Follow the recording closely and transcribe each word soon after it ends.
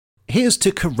Here's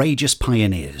to courageous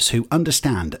pioneers who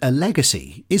understand a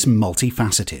legacy is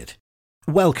multifaceted.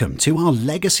 Welcome to our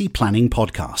Legacy Planning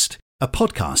Podcast, a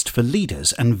podcast for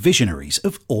leaders and visionaries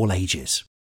of all ages.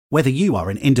 Whether you are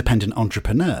an independent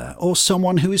entrepreneur or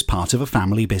someone who is part of a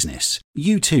family business,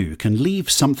 you too can leave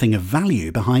something of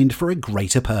value behind for a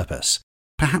greater purpose.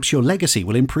 Perhaps your legacy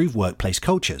will improve workplace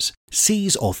cultures,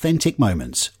 seize authentic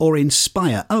moments, or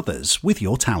inspire others with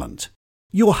your talent.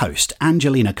 Your host,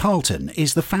 Angelina Carlton,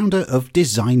 is the founder of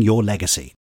Design Your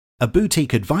Legacy, a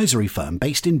boutique advisory firm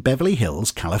based in Beverly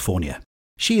Hills, California.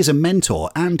 She is a mentor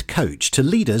and coach to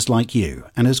leaders like you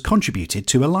and has contributed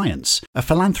to Alliance, a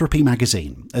philanthropy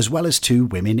magazine, as well as to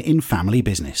Women in Family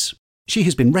Business. She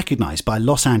has been recognized by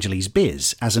Los Angeles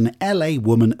Biz as an LA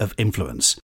Woman of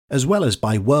Influence, as well as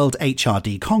by World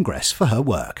HRD Congress for her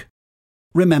work.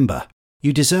 Remember,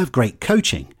 you deserve great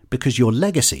coaching because your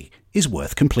legacy is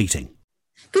worth completing.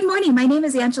 Good morning. My name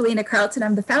is Angelina Carlton.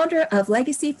 I'm the founder of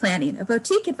Legacy Planning, a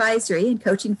boutique advisory and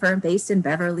coaching firm based in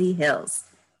Beverly Hills.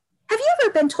 Have you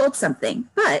ever been told something,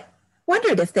 but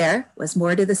wondered if there was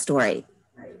more to the story?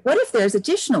 What if there's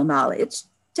additional knowledge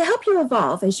to help you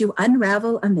evolve as you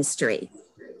unravel a mystery?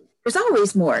 There's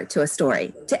always more to a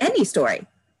story, to any story.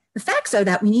 The facts are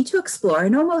that we need to explore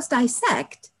and almost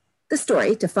dissect the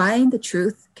story to find the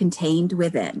truth contained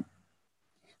within.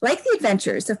 Like the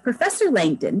adventures of Professor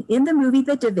Langdon in the movie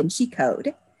The Da Vinci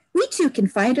Code, we too can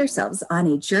find ourselves on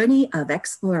a journey of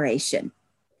exploration.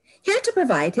 Here to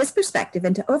provide his perspective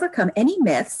and to overcome any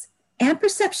myths and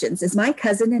perceptions is my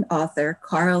cousin and author,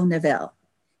 Karl Neville,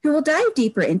 who will dive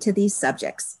deeper into these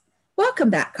subjects. Welcome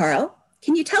back, Karl.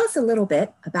 Can you tell us a little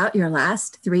bit about your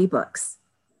last 3 books?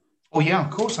 Oh, yeah,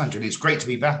 of course, Andrew. It's great to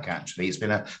be back, actually. It's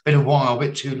been a while, a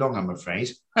bit too long, I'm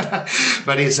afraid.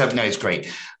 But it's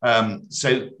great.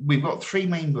 So we've got 3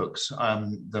 main books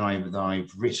that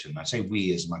I've written. I say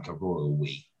we as like a royal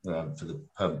we, for the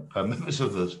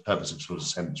purpose of sort of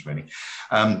sense, really.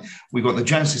 We've got the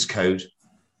Genesis Code,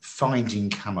 Finding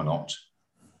Camelot,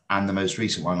 and the most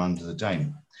recent one, Under the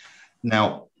Dome.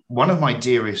 Now, one of my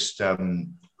dearest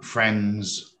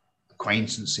friends,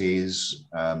 acquaintances,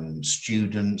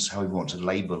 students, however you want to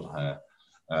label her,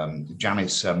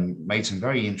 Janice made some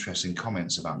very interesting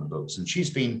comments about the books, and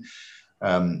she's been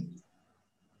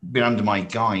under my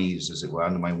guise, as it were,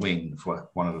 under my wing, for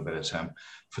want of a better term,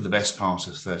 for the best part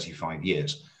of 35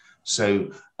 years. So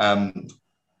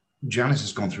Janice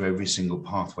has gone through every single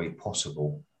pathway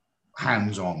possible,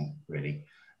 hands-on, really.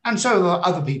 And so are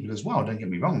other people as well, don't get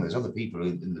me wrong, there's other people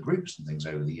in the groups and things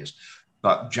over the years.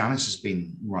 But Janice has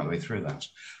been right the way through that.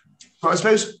 But I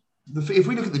suppose if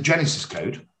we look at the Genesis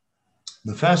Code,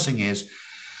 the first thing is,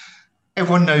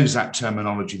 everyone knows that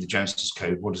terminology, the Genesis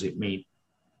Code. What does it mean?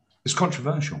 It's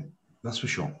controversial, that's for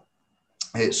sure.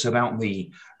 It's about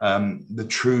the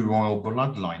true royal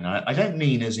bloodline. I don't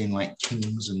mean as in like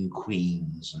kings and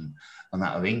queens and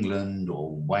that of England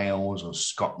or Wales or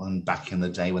Scotland back in the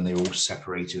day when they were all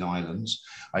separated islands.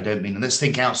 I don't mean, and let's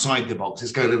think outside the box.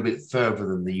 Let's go a little bit further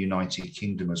than the United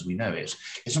Kingdom as we know it.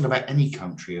 It's not about any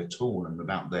country at all and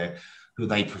about who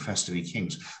they profess to be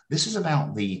kings. This is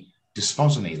about the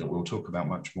dysphosony that we'll talk about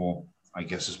much more, I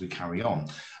guess, as we carry on,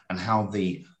 and how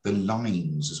the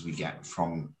lines as we get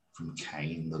from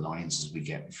Cain, the lines as we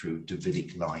get through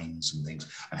Davidic lines and things,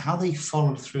 and how they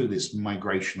follow through this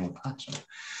migrational pattern.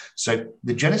 So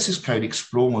the Genesis Code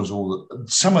explores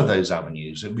some of those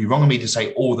avenues. It'd be wrong of me to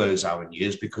say all those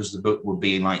avenues because the book would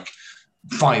be like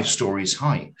 5 stories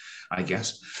high, I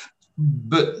guess.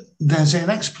 But there's an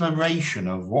exploration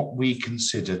of what we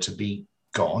consider to be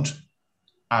God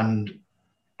and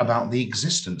about the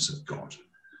existence of God.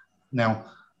 Now,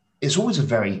 it's always a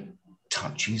very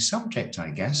touchy subject, I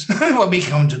guess. When we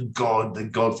come to God, the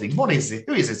God thing, what is it?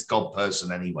 Who is this God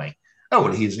person anyway? Oh,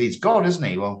 well, he's God, isn't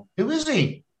he? Well, who is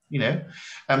he? You know,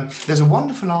 there's a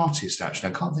wonderful artist, actually,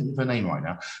 I can't think of her name right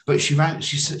now, but she wrote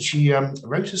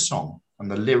a song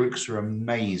and the lyrics are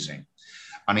amazing.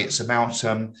 And it's about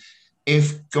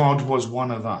if God was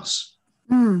one of us.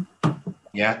 Mm.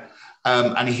 Yeah.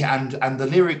 And the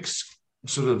lyrics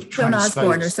sort of Joan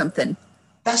Osborne or something.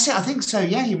 That's it. I think so.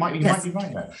 Yeah, you might be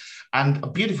right there. And a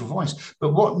beautiful voice.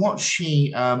 But what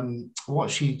she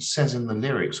says in the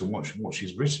lyrics, or what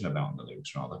she's written about in the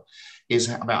lyrics rather, is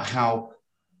about how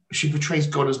she portrays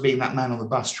God as being that man on the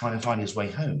bus trying to find his way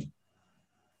home.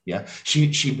 Yeah,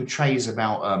 she portrays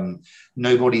about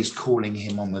nobody's calling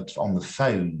him on the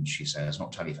phone. She says,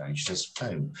 not telephone. She says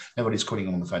phone. Nobody's calling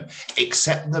him on the phone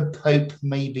except the Pope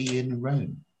may be in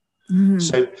Rome. Mm.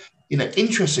 So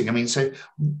interesting. I mean, so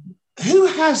who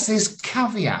has this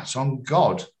caveat on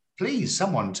God? Please,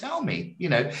 someone tell me.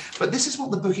 But this is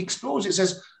what the book explores. It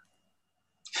says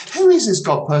who is this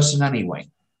God person anyway?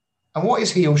 And what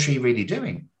is he or she really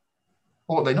doing?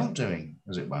 Or what are they not doing,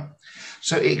 as it were?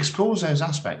 So it explores those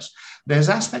aspects. There's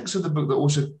aspects of the book that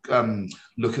also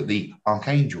look at the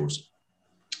archangels.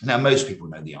 Now, most people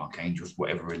know the archangels,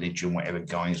 whatever religion, whatever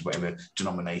guise, whatever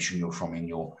denomination you're from in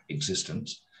your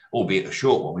existence, albeit a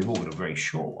short one. We've all got a very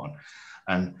short one.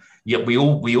 And yet we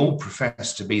all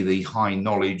profess to be the high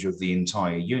knowledge of the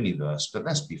entire universe. But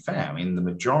let's be fair. I mean, the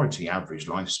majority average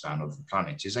lifespan of the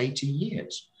planet is 80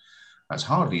 years. That's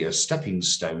hardly a stepping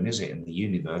stone, is it, in the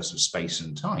universe of space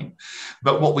and time?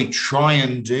 But what we try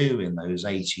and do in those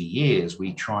 80 years,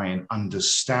 we try and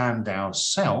understand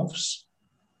ourselves,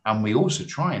 and we also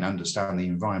try and understand the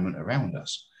environment around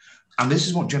us. And this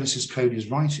is what Genesis Code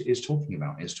is talking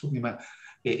about. It's talking about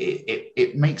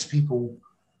it makes people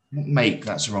make,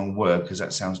 that's the wrong word because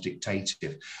that sounds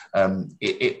dictative.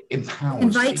 It empowers.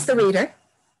 Invites people. The reader.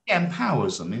 Yeah,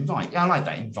 empowers them. Invite. I like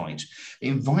that. Invite. It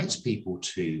invites people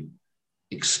to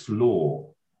explore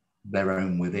their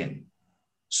own within,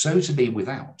 so to be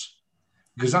without,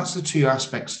 because that's the two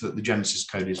aspects that the Genesis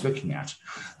Code is looking at: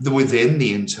 the within,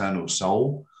 the internal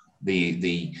soul,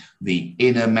 the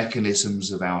inner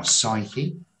mechanisms of our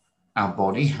psyche, our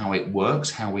body, how it works,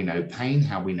 how we know pain,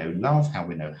 how we know love, how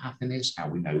we know happiness, how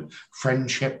we know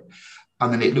friendship,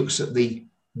 and then it looks at the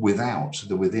without,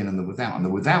 the within and the without, and the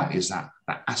without is that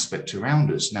aspect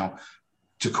around us. Now,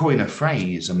 to coin a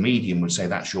phrase, a medium would say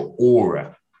that's your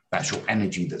aura, that's your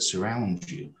energy that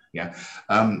surrounds you. Yeah,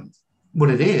 well,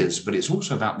 it is, but it's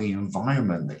also about the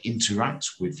environment that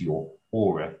interacts with your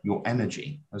aura, your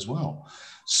energy as well.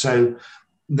 So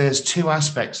there's two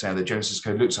aspects there that Genesis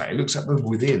Code looks at. It looks at the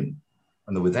within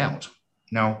and the without.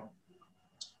 Now,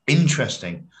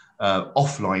 interesting.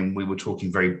 Offline, we were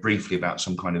talking very briefly about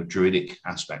some kind of druidic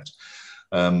aspect.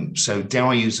 So dare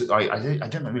I use, I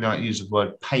don't really like to use the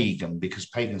word pagan, because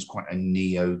pagan is quite a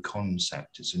neo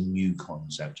concept. It's a new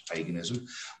concept, paganism.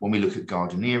 When we look at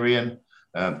Gardnerian,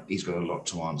 he's got a lot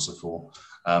to answer for,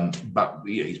 but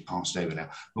he's passed over now.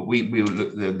 But we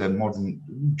look, the modern,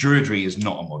 Druidry is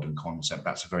not a modern concept.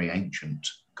 That's a very ancient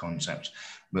concept.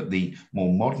 But the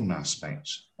more modern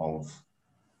aspects of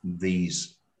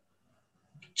these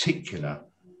particular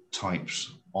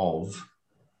types of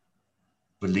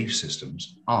belief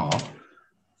systems are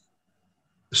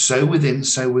so within,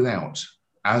 so without,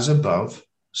 as above,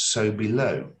 so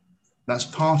below. That's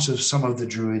part of some of the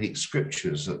Druidic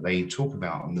scriptures that they talk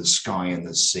about, on the sky and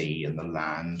the sea and the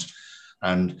land.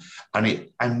 And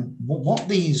what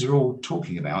these are all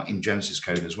talking about in Genesis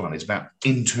Code as well is about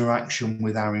interaction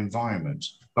with our environment.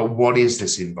 But what is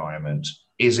this environment?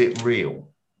 Is it real?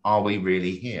 Are we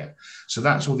really here? So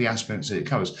that's all the aspects that it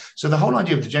covers. So the whole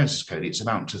idea of the Genesis Code, it's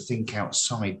about to think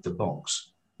outside the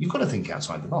box. You've got to think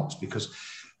outside the box, because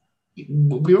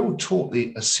we're all taught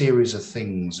a series of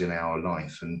things in our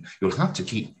life, and you'll have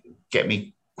to get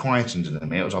me quietened in a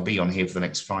minute, I'll be on here for the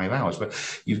next 5 hours. But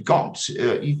you've got,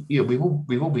 we've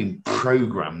all been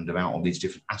programmed about all these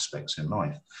different aspects in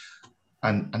life,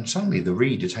 and suddenly the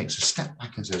reader takes a step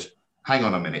back and says, "Hang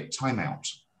on a minute, time out.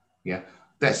 Yeah,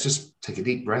 let's just take a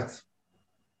deep breath,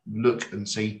 look and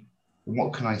see,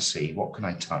 what can I see? What can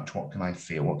I touch? What can I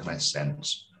feel? What can I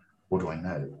sense? What do I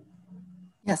know?"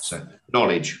 Yes. So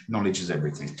knowledge is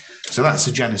everything. So that's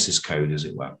the Genesis Code, as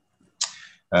it were.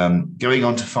 Going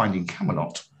on to Finding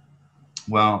Camelot.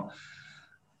 Well,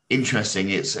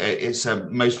 interesting. It's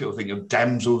most people think of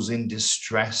damsels in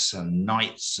distress and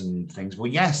knights and things.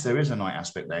 Well, yes, there is a knight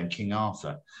aspect there in King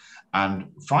Arthur.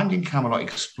 And Finding Camelot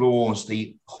explores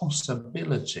the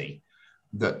possibility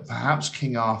that perhaps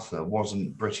King Arthur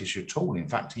wasn't British at all. In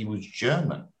fact, he was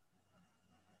German.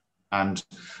 And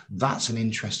that's an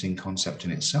interesting concept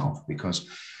in itself, because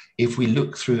if we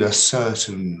look through a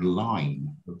certain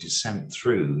line of descent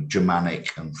through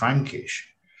Germanic and Frankish,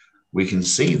 we can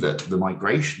see that the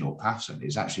migrational pattern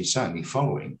is actually certainly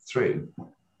following through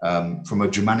from a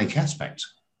Germanic aspect.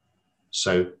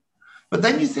 So, but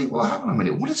then you think, well, hang on a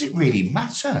minute, what does it really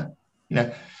matter?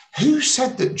 Who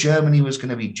said that Germany was going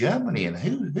to be Germany, and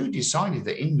who decided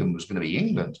that England was going to be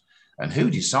England, and who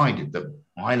decided that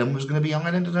Ireland was going to be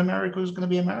Ireland and America was going to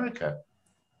be America?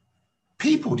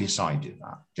 People decided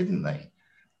that, didn't they?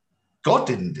 God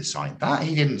didn't decide that.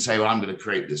 He didn't say, well, I'm going to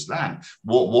create this land.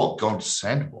 What God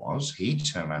said was, he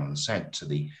turned around and said to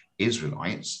the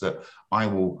Israelites that I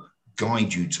will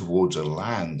guide you towards a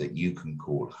land that you can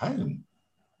call home.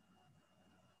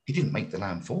 He didn't make the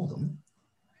land for them.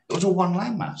 It was all one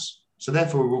landmass. So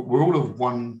therefore, we're all of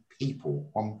one people,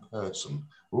 one person.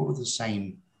 We're all of the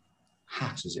same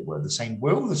hat, as it were.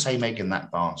 We're all the same egg in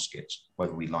that basket,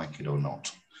 whether we like it or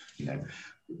not.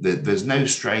 There's no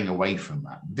straying away from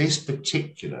that. This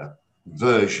particular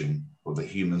version of the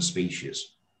human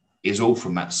species is all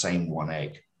from that same one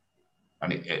egg.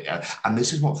 And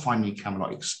this is what Finding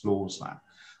Camelot explores that.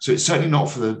 So it's certainly not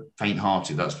for the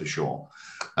faint-hearted, that's for sure.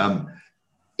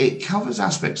 It covers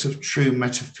aspects of true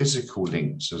metaphysical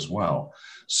links as well.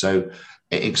 So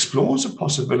it explores a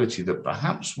possibility that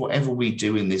perhaps whatever we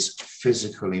do in this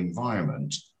physical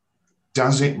environment,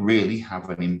 does it really have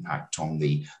an impact on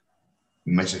the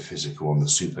metaphysical, on the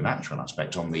supernatural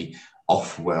aspect, on the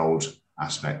off-world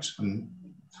aspect? And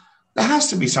there has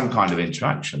to be some kind of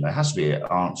interaction. There has to be an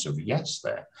answer of yes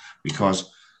there,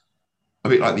 because a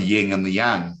bit like the yin and the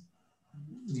yang,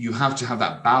 you have to have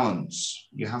that balance.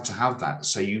 You have to have that.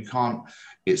 So you can't,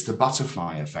 it's the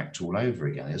butterfly effect all over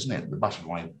again, isn't it? The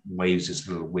butterfly waves its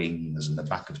little wings in the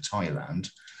back of Thailand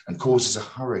and causes a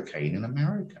hurricane in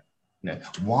America. You know,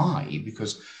 why?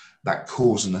 Because that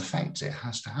cause and effect, it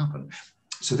has to happen.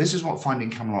 So this is what Finding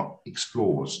Camelot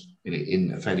explores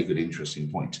in a fairly good,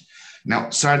 interesting point.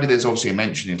 Now, sadly, there's obviously a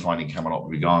mention in Finding Camelot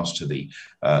with regards to the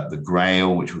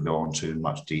Grail, which we'll go on to in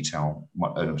much detail.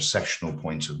 An obsessional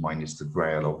point of mine is the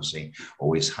Grail, obviously,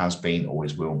 always has been,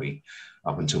 always will be.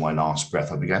 Up until my last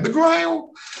breath, I'll be going, the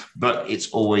Grail! But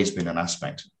it's always been an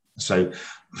aspect. So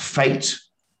fate,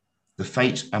 the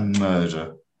fate and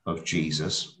murder of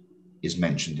Jesus is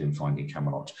mentioned in Finding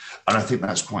Camelot. And I think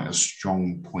that's quite a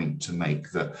strong point to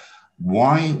make, that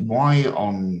why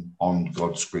on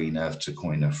God's green earth, to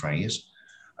coin a phrase,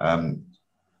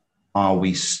 are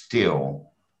we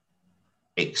still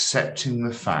accepting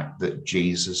the fact that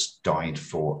Jesus died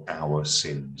for our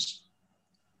sins?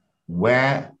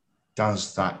 Where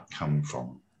does that come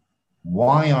from?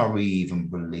 Why are we even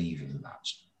believing that?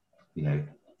 You know,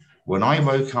 when I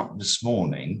woke up this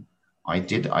morning, I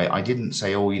didn't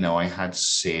say, oh, you know, I had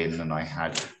sin and I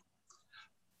had.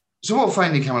 So what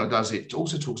Finding Camelot does, it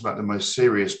also talks about the most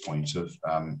serious point of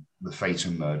the fate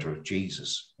and murder of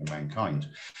Jesus in mankind.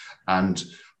 And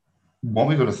what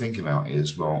we've got to think about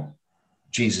is, well,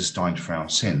 Jesus died for our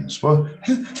sins. Well,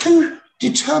 who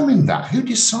determined that? Who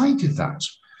decided that?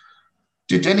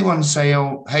 Did anyone say,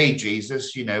 oh, hey,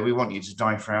 Jesus, you know, we want you to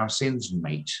die for our sins,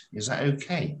 mate? Is that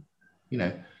okay? You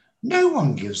know, no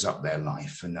one gives up their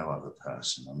life for no other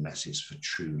person unless it's for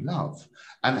true love.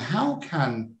 And how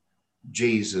can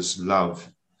Jesus love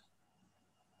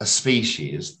a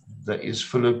species that is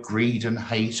full of greed and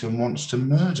hate and wants to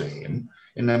murder him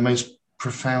in the most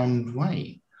profound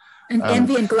way? And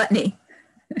envy and gluttony.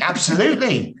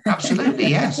 Absolutely,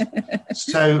 yes.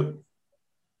 So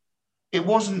it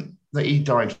wasn't that he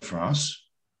died for us.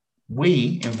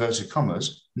 We, inverted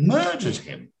commas, murdered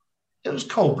him. It was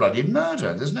cold-blooded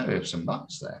murder. There's no ifs and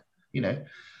buts there, you know.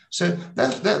 So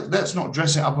let's not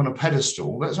dress it up on a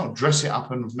pedestal. Let's not dress it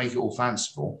up and make it all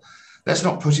fanciful. Let's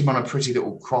not put him on a pretty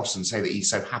little cross and say that he's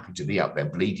so happy to be up there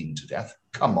bleeding to death.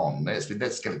 Come on, let's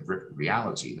get a grip of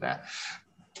reality there.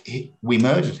 We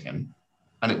murdered him,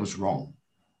 and it was wrong.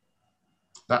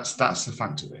 That's the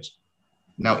fact of it.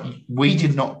 Now, we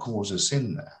did not cause a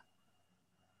sin there.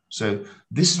 So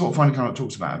this is what Finding Camelot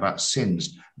talks about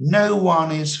sins. No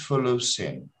one is full of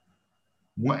sin.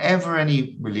 Whatever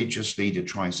any religious leader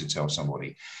tries to tell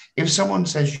somebody, if someone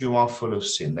says you are full of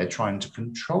sin, they're trying to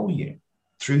control you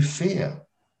through fear.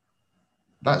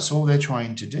 That's all they're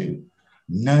trying to do.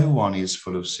 No one is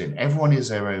full of sin. Everyone is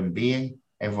their own being.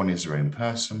 Everyone is their own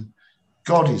person.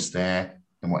 God is there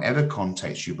in whatever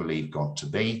context you believe God to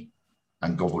be,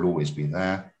 and God will always be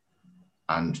there.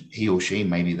 And he or she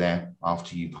may be there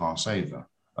after you pass over.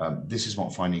 This is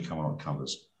what Finding Camelot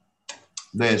covers.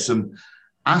 There's some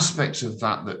aspects of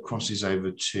that crosses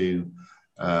over to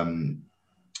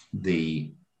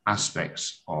the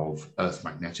aspects of earth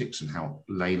magnetics and how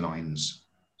ley lines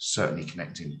certainly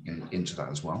connecting into that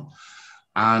as well.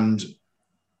 And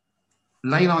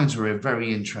ley lines are a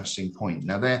very interesting point.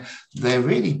 Now, they're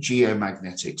really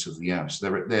geomagnetics of the earth.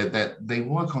 So they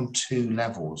work on two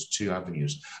levels, two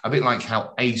avenues, a bit like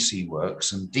how AC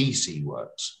works and DC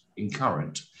works in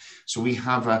current. So we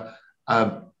have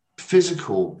a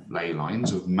physical ley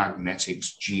lines of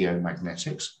magnetics,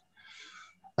 geomagnetics,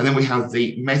 and then we have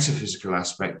the metaphysical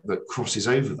aspect that crosses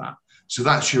over that. So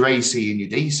that's your AC and your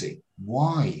DC.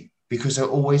 Why? Because there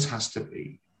always has to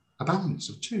be a balance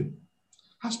of two.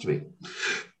 Has to be.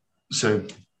 So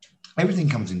everything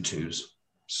comes in twos.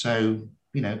 So,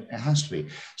 you know, it has to be.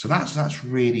 So that's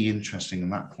really interesting on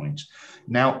that point.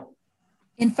 Now,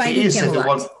 in Finding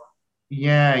Camelot.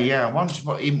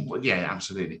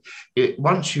 Absolutely.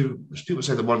 People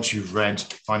say that once you've read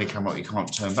Finding Camelot, you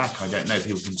can't turn back. I don't know if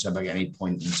people can turn back at any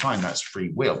point in time. That's free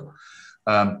will.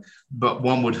 But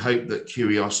one would hope that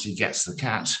curiosity gets the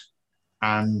cat,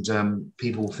 and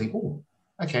people think, oh,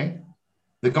 okay.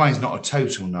 the guy's not a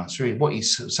total nutter.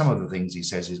 Some of the things he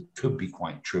says could be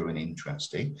quite true and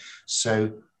interesting.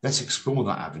 So let's explore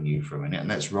that avenue for a minute, and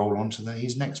let's roll on to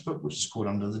his next book, which is called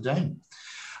Under the Dome.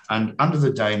 And Under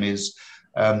the Dome is,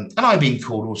 and I've been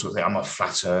called all sorts of things. I'm a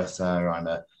flat earther. I'm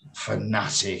a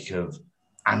fanatic of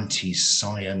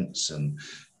anti-science, and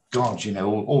God,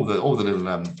 all the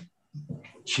little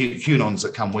QAnons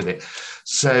that come with it.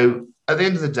 So at the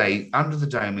end of the day, Under the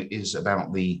Dome is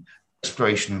about the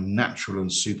exploration of natural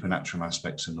and supernatural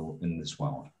aspects in this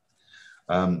world.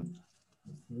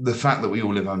 The fact that we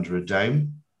all live under a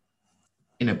dome,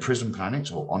 in a prison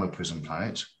planet or on a prison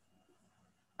planet,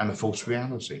 and a false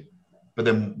reality. But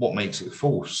then what makes it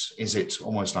false? Is it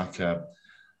almost like a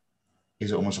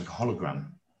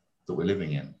hologram that we're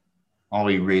living in? Are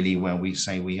we really where we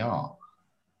say we are?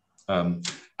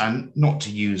 And not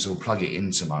to use or plug it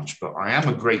in so much, but I am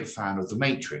a great fan of The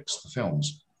Matrix, the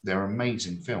films. They're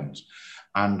amazing films.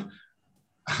 And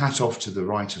hat off to the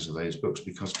writers of those books,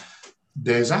 because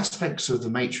there's aspects of the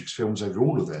Matrix films over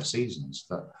all of their seasons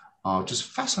that are just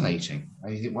fascinating.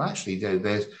 And you think, well, actually,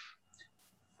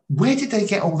 where did they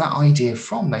get all that idea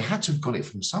from? They had to have got it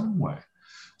from somewhere.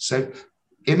 So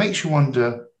it makes you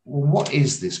wonder, well, what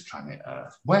is this planet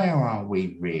Earth? Where are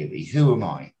we really? Who am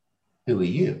I? Who are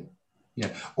you?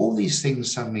 All these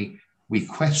things suddenly we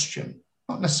question,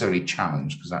 not necessarily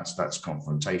challenge, because that's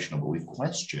confrontational, but we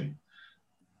question,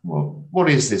 well, what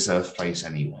is this Earth place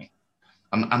anyway?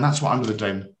 And that's what Under the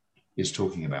Dome is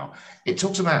talking about. It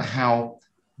talks about how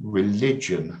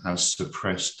religion has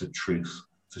suppressed the truth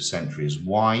for centuries.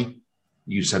 Why?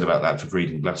 You said about that for greed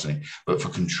and gluttony, but for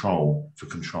control.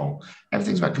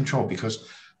 Everything's about control, because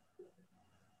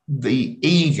the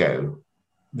ego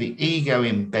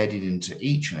embedded into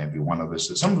each and every one of us,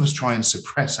 that some of us try and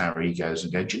suppress our egos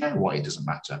and go, do you know what? It doesn't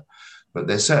matter. But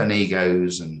there's certain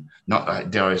egos, and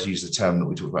not dare I use the term that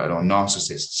we talk about on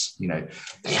narcissists,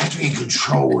 they have to be in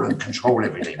control and control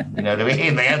everything. They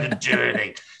have to do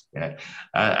everything.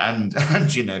 And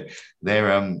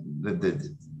they're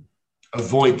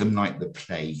avoid them like the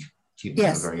plague. Keep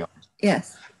them very honest.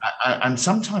 Yes. And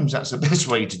sometimes that's the best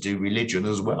way to do religion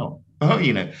as well.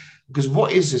 Because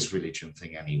what is this religion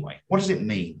thing anyway? What does it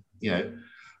mean?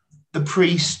 The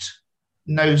priest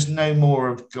knows no more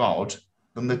of God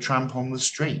than the tramp on the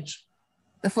street.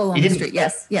 The fool on the street.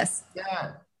 Yes. Yeah.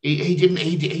 He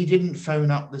didn't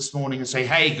phone up this morning and say,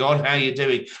 "Hey God, how are you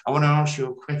doing? I want to ask you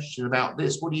a question about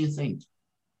this. What do you think?"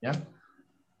 Yeah.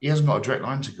 He hasn't got a direct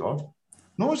line to God.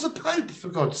 Nor is the Pope, for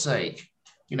God's sake.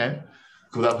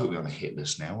 Cool, that'll put me on a hit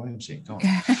list now, won't it? God.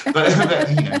 but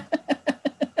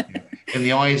in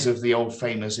the eyes of the old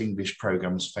famous English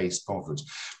programs, face bothered.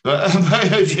 But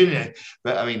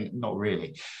I mean, not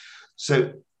really.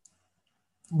 So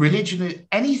religion,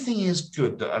 anything is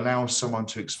good that allows someone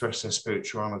to express their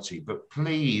spirituality, but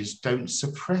please don't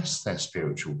suppress their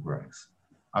spiritual growth.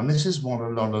 And this is what a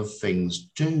lot of things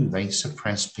do. They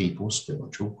suppress people's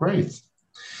spiritual growth.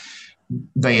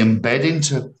 They embed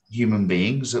into human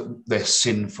beings that they're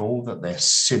sinful, that they're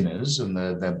sinners, and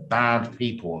they're bad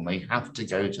people, and they have to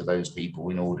go to those people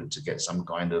in order to get some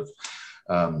kind of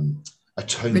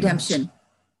atonement. Redemption.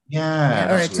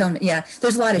 Yeah. Or atonement. Yeah.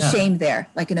 There's a lot of shame there,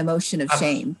 like an emotion of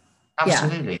shame.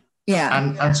 Absolutely.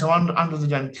 Yeah. And so Under the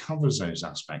Dome covers those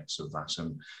aspects of that.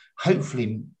 And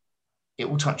hopefully it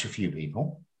will touch a few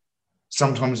people,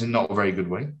 sometimes in not a very good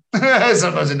way,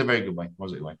 sometimes in a very good way,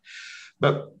 positive way.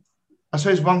 But I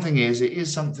suppose one thing is, it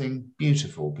is something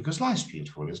beautiful, because life's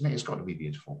beautiful, isn't it? It's got to be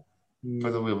beautiful,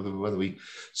 whether we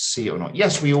see it or not.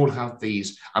 Yes, we all have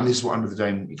these, and this is what Under the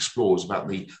Dome explores about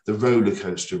the roller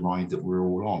coaster ride that we're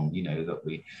all on, that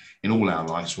we, in all our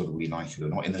lives, whether we like it or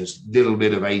not, in those little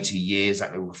bit of 80 years,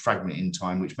 that little fragment in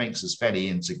time, which makes us fairly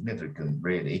insignificant,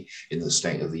 really, in the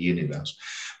state of the universe.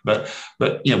 But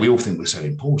we all think we're so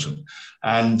important.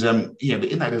 And, but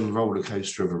in that little roller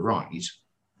coaster of a ride,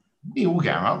 we all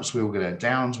get our ups, we all get our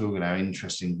downs, we all get our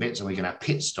interesting bits, and we get our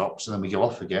pit stops, and then we go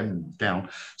off again and down.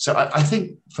 So I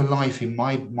think for life, in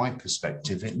my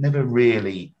perspective, it never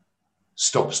really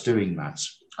stops doing that.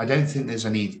 I don't think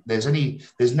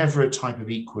there's never a type of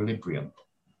equilibrium,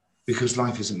 because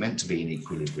life isn't meant to be an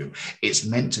equilibrium. It's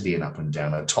meant to be an up and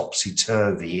down, a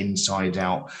topsy-turvy,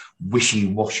 inside-out,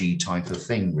 wishy-washy type of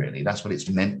thing, really. That's what it's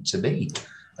meant to be.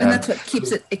 And that's what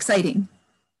keeps it exciting.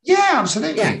 Yeah,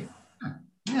 absolutely.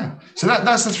 Yeah. So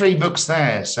that's the 3 books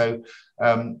there. So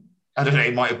I don't know,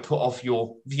 it might have put off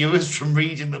your viewers from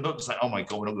reading the books, like, oh my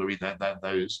God, we're not going to read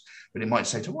those. But it might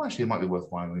say, actually, it might be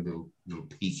worthwhile a little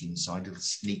peek inside, a little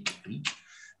sneak peek.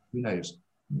 Who knows?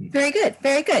 Very good.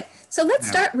 Very good. So let's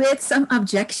start with some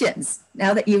objections,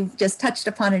 now that you've just touched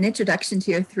upon an introduction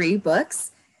to your 3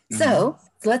 books. Mm-hmm. So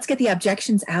So let's get the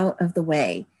objections out of the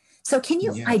way. So can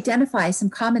you identify some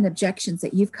common objections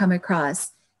that you've come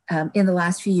across in the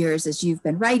last few years as you've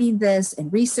been writing this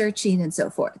and researching and so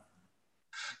forth?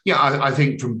 Yeah, I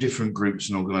think from different groups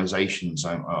and organizations,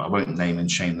 I won't name and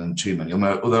shame them too many,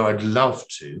 although I'd love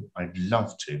to.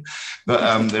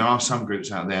 But there are some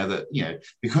groups out there that,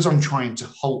 because I'm trying to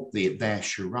halt their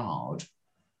charade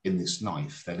in this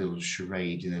life, their little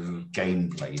charade, little game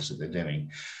plays that they're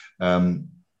doing,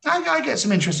 I get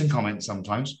some interesting comments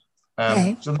sometimes.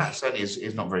 So that certainly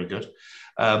is not very good.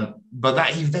 But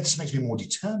that just makes me more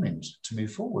determined to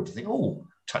move forward. To think,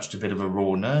 touched a bit of a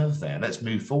raw nerve there. Let's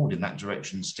move forward in that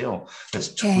direction still.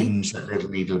 Let's twinge that little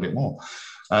needle a bit more.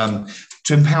 To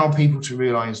empower people to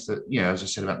realize that, as I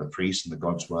said about the priest and the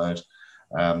God's word,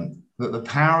 that the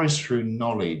power is through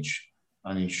knowledge,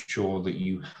 and ensure that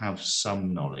you have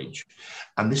some knowledge.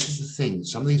 And this is the thing,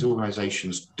 some of these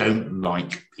organizations don't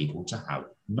like people to have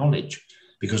knowledge,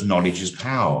 because knowledge is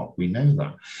power. We know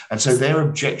that. And so their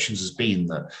objections has been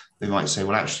that they might say,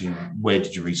 well, actually, where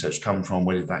did your research come from?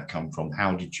 Where did that come from?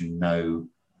 How did you know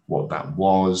what that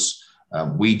was?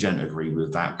 We don't agree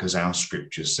with that because our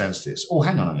scripture says this. Oh,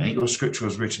 hang on a minute. Your scripture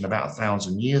was written about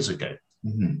 1,000 years ago.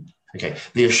 Mm-hmm. Okay.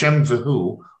 The Hashem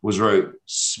V'hu was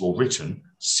written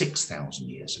 6,000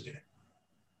 years ago.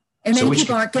 And many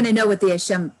people aren't going to know what the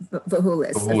Hashem V'hu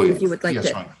is, if you would like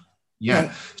to. Right.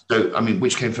 Yeah. Okay. So,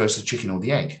 which came first, the chicken or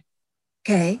the egg?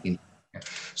 Okay.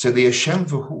 So the Hashem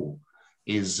V'hu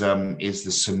is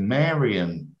the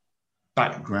Sumerian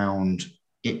background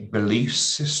belief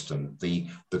system, the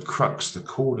crux, the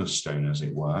cornerstone, as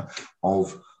it were,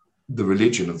 of the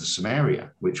religion of the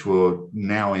Sumeria, which will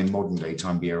now in modern day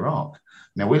time be Iraq.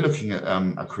 Now we're looking at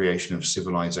a creation of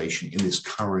civilization in this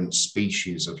current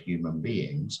species of human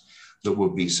beings that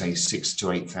would be, say, 6,000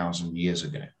 to 8,000 years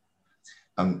ago.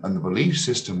 And the belief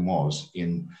system was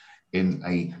in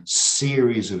a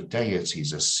series of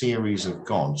deities, a series of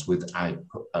gods, with a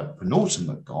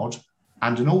penultimate god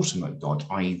and an ultimate god,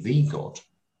 i.e. the God.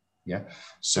 Yeah.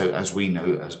 So as we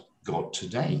know as God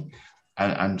today.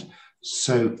 And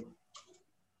so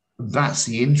that's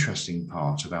the interesting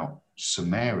part about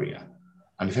Sumeria.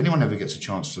 And if anyone ever gets a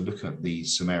chance to look at the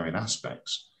Sumerian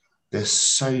aspects, there's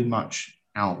so much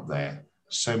out there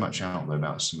about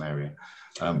Sumeria.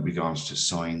 Regards to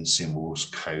signs, symbols,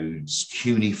 codes,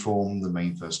 cuneiform, the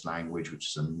main first language, which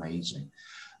is amazing.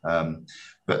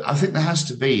 But I think there has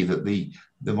to be that the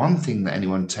one thing that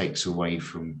anyone takes away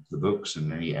from the books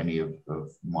and any of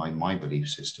my belief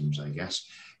systems, I guess,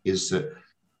 is that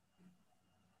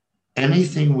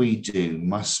anything we do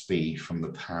must be from the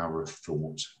power of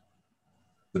thought.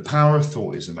 The power of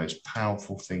thought is the most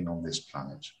powerful thing on this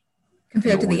planet.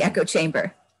 Compared to the echo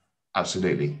chamber.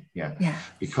 Absolutely, yeah.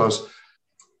 Because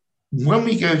when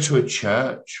we go to a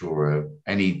church or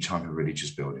any type of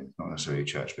religious building, not necessarily a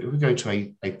church, but if we go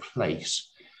to a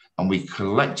place and we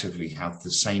collectively have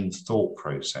the same thought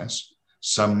process,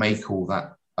 some may call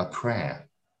that a prayer.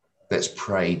 Let's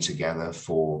pray together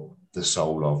for the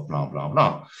soul of blah, blah,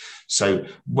 blah. So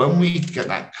when we get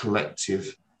that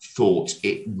collective thought,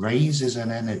 it raises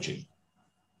an energy.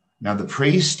 Now, the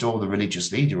priest or the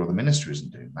religious leader or the minister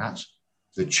isn't doing that.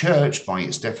 The church, by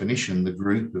its definition, the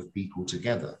group of people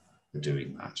together, are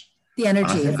doing that. The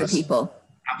energy of the people.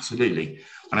 Absolutely.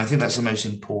 And I think that's the most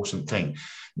important thing.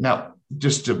 Now,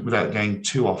 without going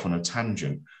too off on a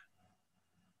tangent,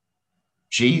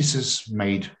 Jesus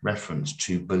made reference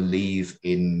to believe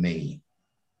in me.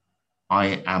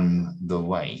 I am the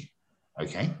way.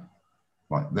 Okay?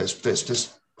 Right. Let's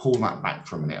just pull that back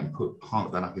for a minute and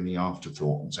park that up in the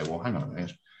afterthought and say, well, hang on a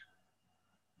minute.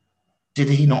 Did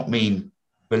he not mean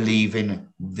believe in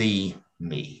the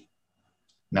me?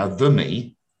 Now, the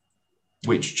me,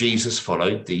 which Jesus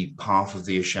followed, the path of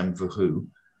the Hashem V'hu,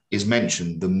 is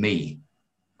mentioned, the me.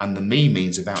 And the me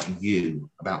means about you,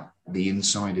 about the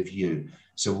inside of you.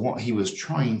 So what he was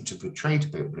trying to portray to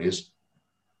people is,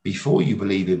 before you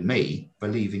believe in me,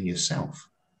 believe in yourself.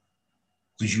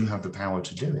 Because you have the power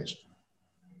to do it.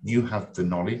 You have the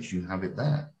knowledge, you have it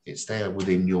there. It's there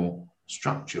within your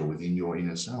structure, within your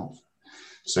inner self.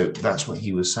 So that's what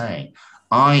he was saying.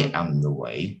 I am the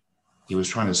way. He was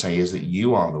trying to say is that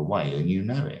you are the way and you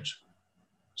know it.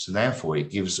 So therefore it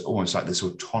gives almost like this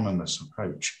autonomous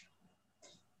approach.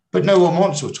 But no one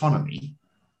wants autonomy.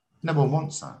 No one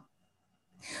wants that.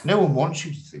 No one wants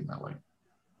you to think that way.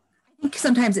 I think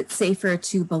sometimes it's safer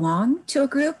to belong to a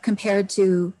group compared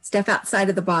to step outside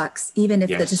of the box, even if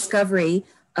the discovery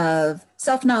of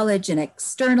self-knowledge and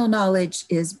external knowledge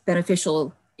is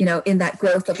beneficial in that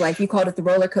growth of life. You called it the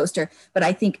roller coaster, but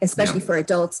I think especially for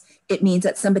adults, it means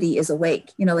that somebody is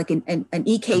awake, like an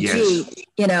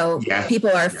EKG, people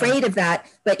are afraid of that,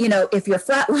 but if you're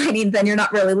flatlining, then you're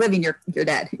not really living, you're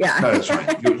dead. Yeah. No, that's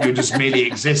right. You're just merely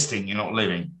existing. You're not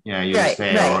living. Yeah. You're just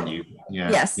there, aren't you? Yeah.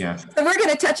 Yes. Yeah. So we're going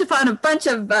to touch upon a bunch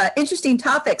of interesting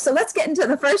topics. So let's get into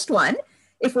the first one,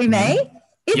 if we may.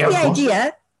 Is the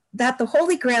idea that the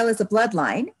Holy Grail is a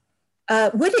bloodline,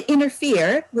 would it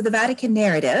interfere with the Vatican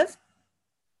narrative?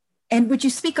 And would you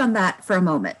speak on that for a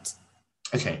moment?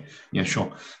 Okay, yeah,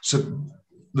 sure. So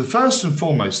the first and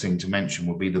foremost thing to mention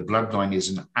would be the bloodline is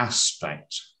an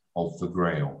aspect of the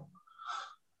Grail.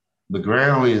 The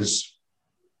Grail is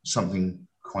something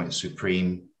quite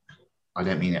supreme. I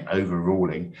don't mean it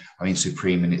overruling. I mean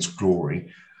supreme in its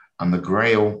glory. And the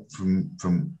Grail,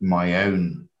 from my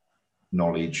own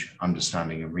knowledge,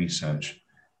 understanding, and research,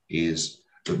 is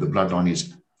that the bloodline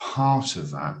is part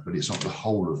of that, but it's not the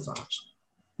whole of that.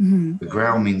 Mm-hmm. The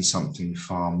Grail means something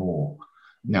far more.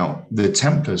 Now, the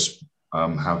Templars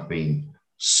have been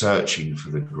searching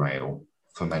for the Grail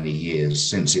for many years,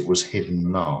 since it was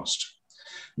hidden last.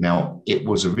 Now, it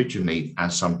was originally,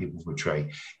 as some people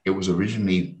portray, it was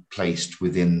originally placed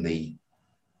within the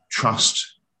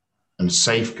trust and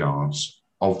safeguards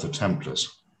of the Templars,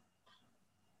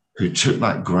 who took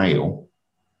that Grail,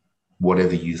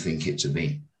 whatever you think it to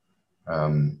be,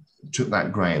 took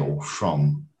that Grail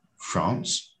from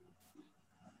France,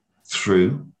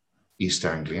 through East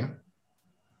Anglia,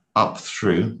 up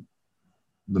through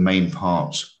the main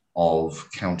part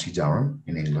of County Durham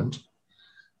in England,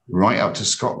 right up to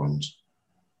Scotland,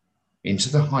 into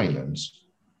the Highlands,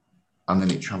 and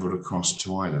then it travelled across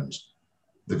to Ireland.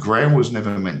 The Grail was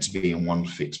never meant to be in one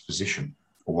fixed position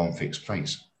or one fixed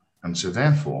place. And so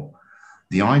therefore,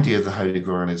 the idea of the Holy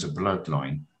Grail is a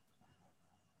bloodline.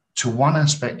 To one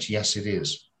aspect, yes, it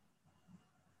is.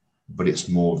 But it's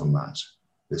more than that.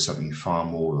 There's something far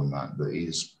more than that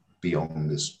is beyond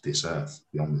this earth,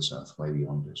 way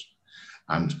beyond this.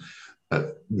 And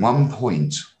at one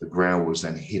point, the Grail was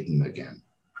then hidden again.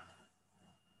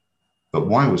 But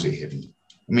why was it hidden?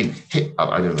 I mean,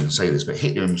 I don't want to say this, but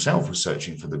Hitler himself was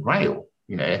searching for the Grail,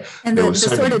 And the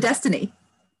Sword of Destiny.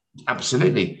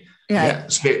 Absolutely. Yeah.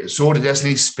 Sword of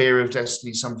Destiny, Spear of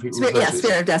Destiny, some people.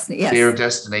 Spear of Destiny, yes.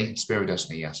 Spear of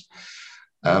Destiny, yes.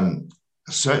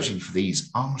 Searching for these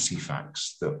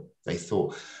artifacts that they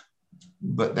thought.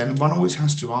 But then one always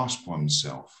has to ask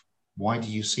oneself, why do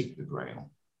you seek the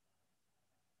Grail?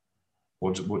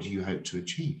 What do you hope to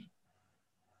achieve?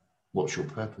 What's your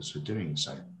purpose for doing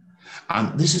so?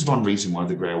 And this is one reason why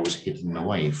the Grail was hidden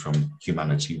away from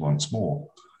humanity once more,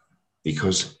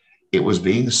 because it was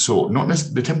being sought. Not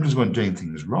necessarily, the Templars weren't doing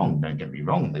things wrong, don't get me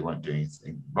wrong, they weren't doing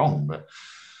anything wrong, but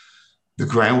the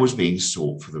Grail was being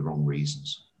sought for the wrong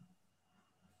reasons.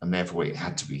 And therefore it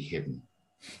had to be hidden.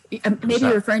 Maybe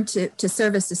referring to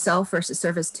service to self versus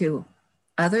service to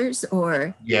others,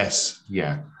 or? Yes,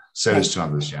 yeah. Service to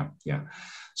others, yeah.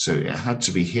 So it had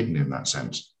to be hidden in that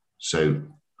sense. So,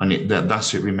 and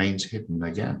thus it remains hidden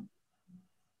again.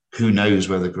 Who knows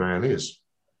where the Grail is?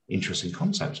 Interesting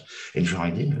concept, interesting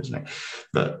idea, isn't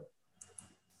it?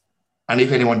 And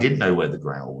if anyone did know where the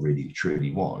Grail really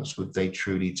truly was, would they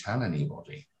truly tell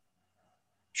anybody?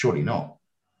 Surely not.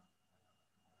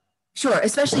 Sure,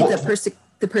 especially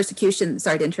the persecution.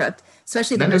 Sorry to interrupt.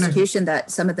 Especially the persecution that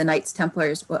some of the Knights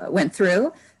Templars went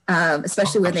through,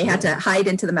 especially when they had to hide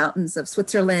into the mountains of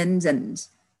Switzerland and.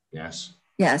 Yes.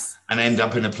 And end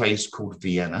up in a place called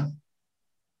Vienna.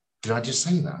 Did I just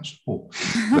say that? Oh,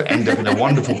 but end up in a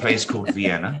wonderful place called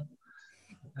Vienna,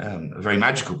 a very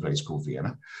magical place called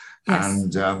Vienna.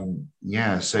 Yes.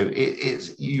 And so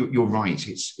it's you're right.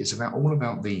 It's all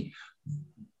about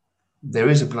there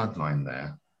is a bloodline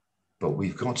there, but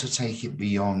we've got to take it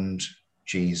beyond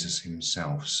Jesus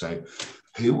himself. So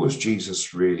who was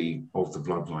Jesus really of the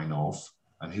bloodline of?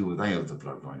 And who were they of the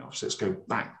bloodline of? So let's go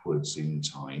backwards in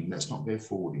time. Let's not go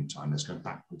forward in time. Let's go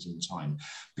backwards in time.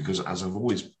 Because as I've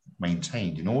always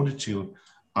maintained, in order to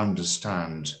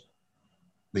understand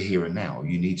the here and now,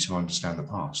 you need to understand the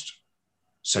past.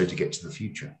 So to get to the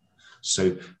future.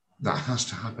 So that has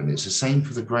to happen. It's the same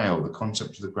for the Grail. The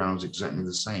concept of the Grail is exactly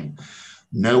the same.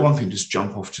 No one can just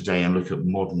jump off today and look at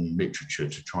modern literature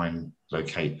to try and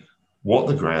locate what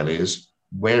the Grail is,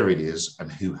 where it is,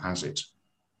 and who has it.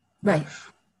 Right.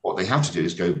 What they have to do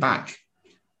is go back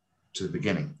to the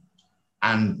beginning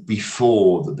and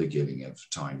before the beginning of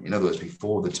time. In other words,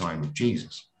 before the time of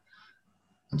Jesus,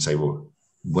 and say, well,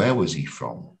 where was he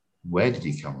from? Where did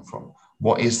he come from?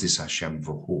 What is this Hashem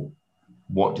Vahor?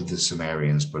 What did the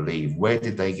Sumerians believe? Where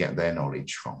did they get their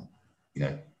knowledge from?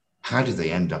 How did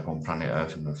they end up on planet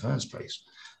Earth in the first place?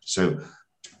 So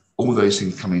all those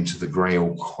things come into the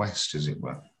Grail quest, as it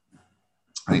were.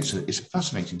 And it's a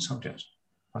fascinating subject.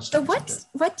 So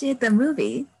what did the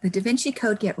movie, The Da Vinci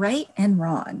Code, get right and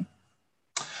wrong?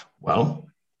 Well,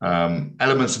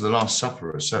 elements of The Last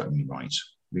Supper are certainly right.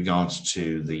 Regards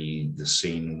to the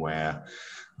scene where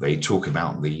they talk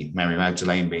about the Mary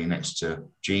Magdalene being next to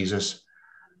Jesus.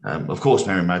 Of course,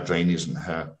 Mary Magdalene isn't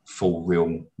her full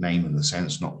real name in the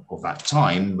sense, not of that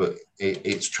time, but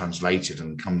it's translated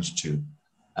and comes to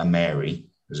a Mary,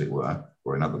 as it were,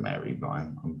 or another Mary, but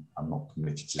I'm not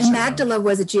permitted to say. And Magdala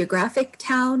was a geographic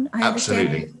town, I understand?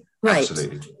 Absolutely. Right.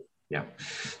 Absolutely. Yeah.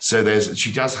 So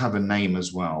she does have a name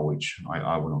as well, which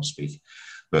I will not speak.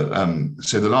 But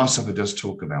so the Last Supper does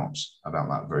talk about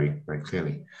that very, very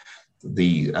clearly.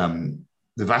 The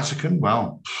Vatican,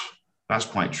 well, that's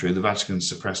quite true. The Vatican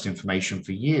suppressed information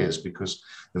for years because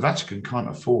the Vatican can't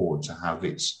afford to have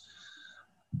its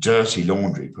dirty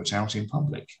laundry put out in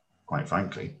public, quite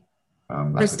frankly.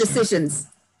 There's decisions.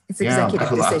 It's executive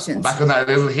decisions. Back on that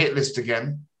little hit list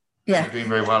again. Yeah. I'm doing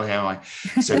very well here, am I?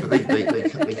 So, but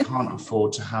they can't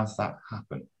afford to have that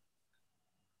happen.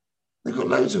 They've got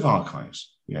loads of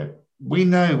archives. You know, we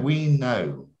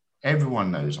know,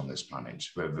 everyone knows on this planet,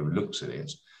 whoever looks at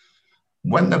it,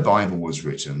 when the Bible was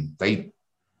written, they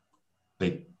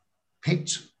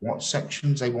picked what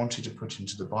sections they wanted to put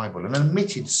into the Bible and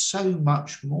omitted so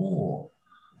much more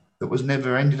that was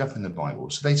never ended up in the Bible.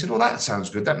 So they said, well, that sounds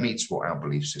good. That meets what our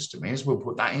belief system is. We'll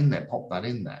put that in there, pop that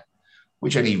in there,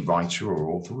 which any writer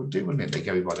or author would do, wouldn't it? They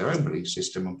go by their own belief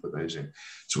system and put those in.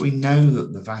 So we know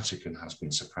that the Vatican has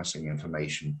been suppressing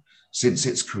information since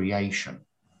its creation,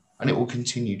 and it will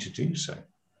continue to do so.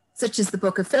 Such as the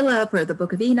Book of Philip or the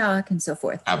Book of Enoch and so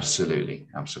forth. Absolutely,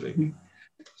 absolutely. Mm-hmm.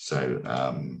 So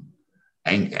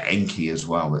Enki as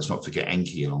well. Let's not forget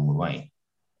Enki along the way.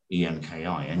 Enki,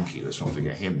 Enki, let's not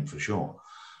forget him for sure.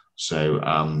 So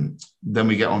then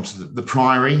we get on to the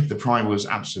Priory. The Priory was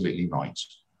absolutely right,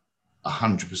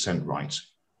 100% right.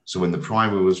 So when the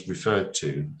Priory was referred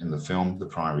to in the film, the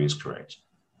Priory is correct.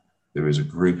 There is a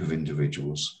group of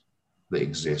individuals that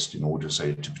exist in order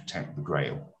to protect the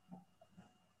Grail,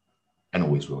 and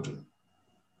always will do.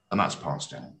 And that's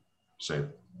passed down. So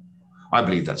I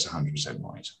believe that's 100%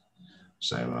 right.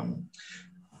 So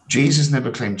Jesus never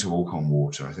claimed to walk on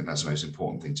water. I think that's the most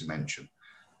important thing to mention.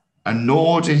 And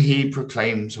nor did he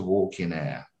proclaim to walk in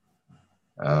air.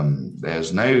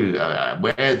 There's no,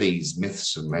 where these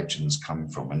myths and legends come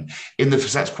from. And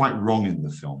that's quite wrong in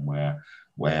the film where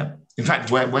in fact,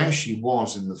 where she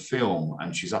was in the film,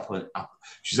 and she's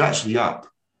actually up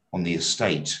on the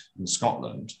estate in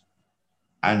Scotland,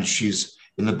 and she's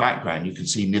in the background, you can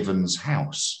see Niven's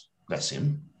house, bless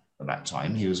him, at that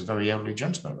time. He was a very elderly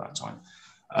gentleman at that time.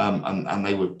 And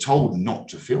they were told not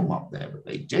to film up there, but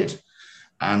they did.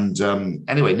 And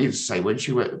anyway, needless to say, when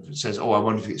she says, oh, I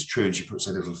wonder if it's true, and she puts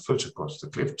her little foot across the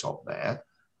cliff top there,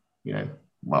 you know,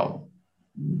 well,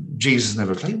 Jesus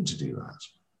never claimed to do that.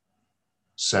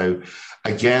 So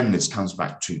again, this comes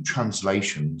back to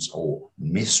translations or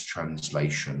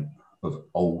mistranslation of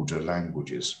older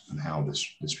languages and how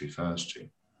this refers to.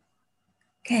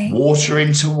 Okay. Water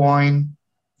into wine.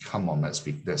 Come on, let's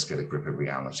get a grip of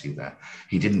reality there.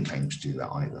 He didn't claim to do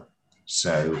that either.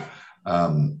 So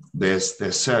there's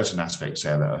certain aspects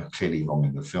there that are clearly wrong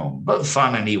in the film, but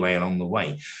fun anyway along the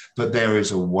way. But there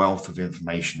is a wealth of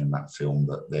information in that film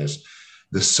that there's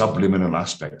the subliminal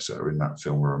aspects that are in that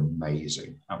film are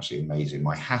amazing, absolutely amazing.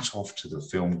 My hat off to the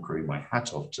film crew, my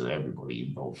hat off to everybody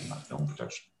involved in that film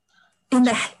production. And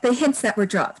the hints that were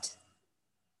dropped.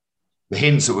 The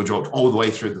hints that were dropped all the way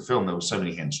through the film, there were so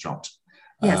many hints dropped.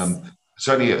 Yes.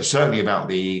 Certainly about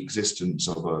the existence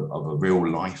of a real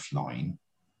lifeline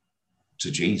to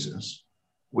Jesus,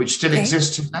 which still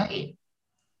exists today,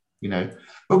 you know.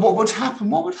 But what would happen?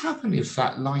 What would happen if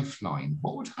that lifeline?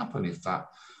 What would happen if that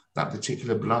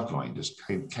particular bloodline just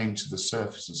came to the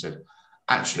surface and said,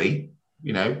 "Actually,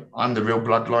 you know, I'm the real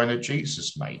bloodline of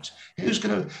Jesus, mate. Who's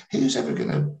going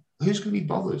to be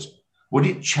bothered? Would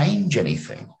it change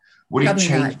anything? Would Probably it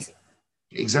change?" Not.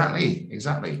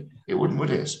 Exactly. It wouldn't, would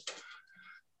it?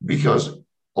 Because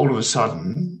all of a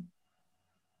sudden,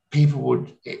 people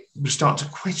would start to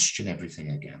question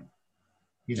everything again,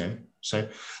 you know. So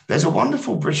there's a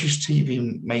wonderful British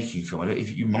TV making film.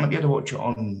 If you might be able to watch it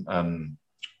on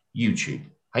YouTube.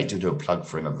 I hate to do a plug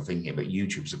for another thing here, but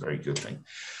YouTube's a very good thing.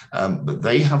 But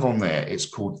they have on there, it's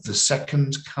called The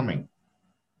Second Coming.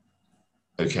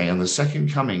 Okay, and The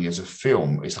Second Coming is a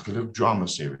film. It's like a little drama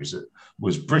series that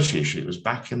was British. It was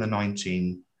back in the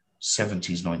 1970s,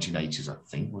 1980s, I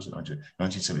think, was it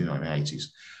 1970s, 1980s,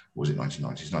 was it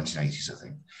 1990s, 1980s, I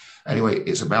think. Anyway,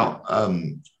 it's about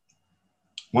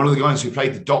one of the guys who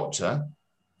played the Doctor,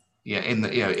 in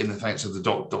the thanks of the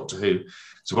Doctor Who.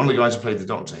 So one of the guys who played the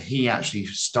Doctor, he actually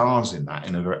stars in that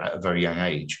at a very young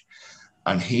age,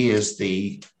 and he is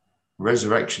the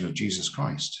resurrection of Jesus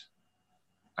Christ.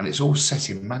 And it's all set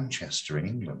in Manchester in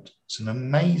England. It's an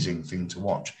amazing thing to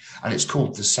watch. And it's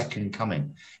called The Second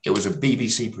Coming. It was a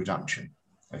BBC production,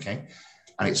 okay?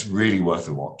 And it's really worth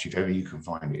a watch if ever you can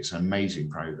find it. It's an amazing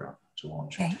program to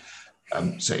watch. Okay.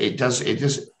 So it does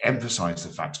emphasize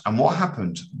the fact. And what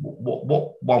happened,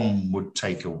 what one would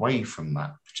take away from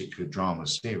that particular drama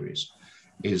series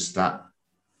is that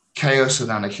chaos and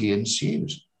anarchy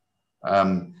ensued.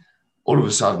 All of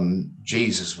a sudden,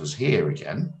 Jesus was here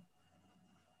again.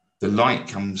 The light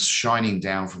comes shining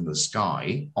down from the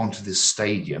sky onto this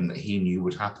stadium that he knew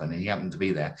would happen, and he happened to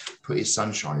be there, put his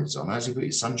sunshades on. As he put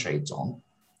his sunshades on,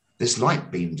 this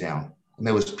light beamed down, and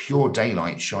there was pure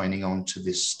daylight shining onto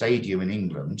this stadium in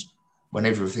England when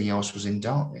everything else was in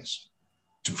darkness,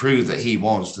 to prove that he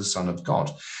was the Son of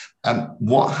God.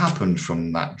 What happened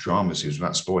from that drama series,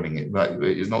 without spoiling it, but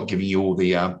it's not giving you all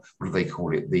the, what do they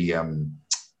call it? I can't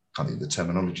think of the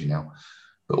terminology now,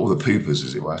 but all the poopers,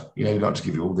 as it were. You know, we like to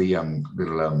give you all the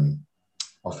little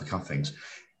off-the-cuff things.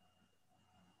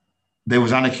 There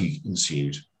was anarchy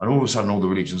ensued, and all of a sudden all the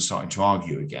religions started to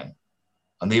argue again.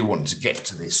 And they wanted to get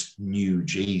to this new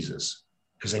Jesus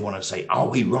because they want to say, are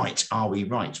we right? Are we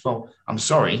right? Well, I'm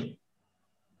sorry.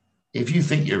 If you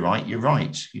think you're right, you're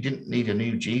right. You didn't need a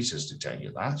new Jesus to tell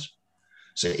you that.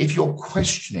 So if you're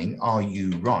questioning, are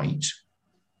you right?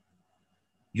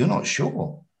 You're not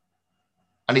sure.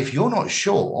 And if you're not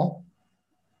sure,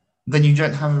 then you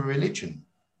don't have a religion.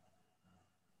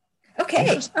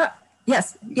 Okay.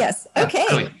 Yes. Okay.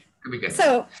 Here we go.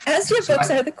 So as your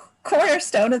books are the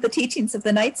cornerstone of the teachings of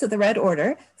the Knights of the Red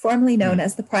Order, formerly known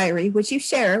as the Priory, would you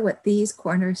share what these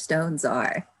cornerstones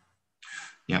are?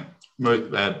 Yeah.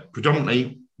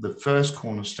 Predominantly, the first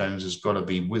cornerstones has got to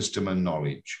be wisdom and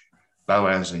knowledge.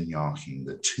 Boaz and Yakin,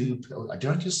 the two pillars.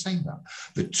 Did I just say that?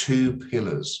 The two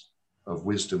pillars of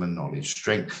wisdom and knowledge,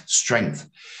 strength.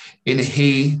 In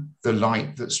he, the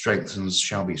light that strengthens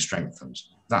shall be strengthened.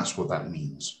 That's what that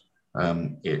means.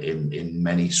 In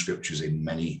many scriptures, in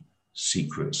many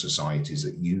secret societies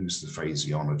that use the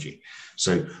phraseology.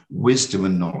 So wisdom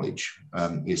and knowledge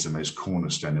is the most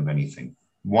cornerstone of anything.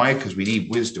 Why? Because we need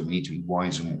wisdom. We need to be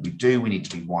wise in what we do. We need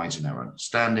to be wise in our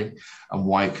understanding. And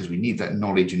why? Because we need that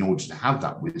knowledge in order to have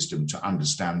that wisdom to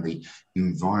understand the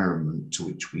environment to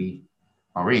which we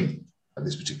are in at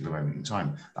this particular moment in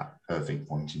time, that perfect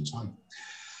point in time.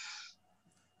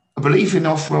 A belief in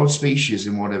off-world species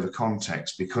in whatever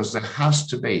context, because there has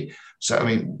to be. So, I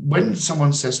mean, when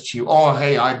someone says to you, oh,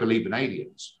 hey, I believe in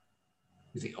aliens,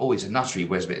 you think, oh, he's a nutter, he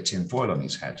wears a bit of tin foil on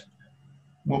his head.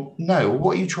 Well, no,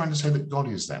 what are you trying to say that God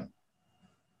is then?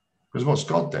 Because what's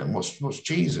God then? What's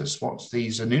Jesus? What's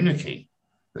these Anunnaki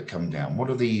that come down? What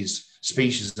are these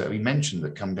species that we mentioned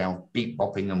that come down beat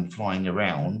bopping and flying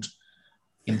around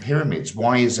in pyramids?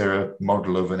 Why is there a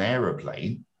model of an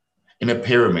aeroplane in a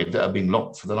pyramid that have been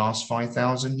locked for the last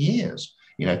 5,000 years?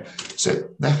 You know, so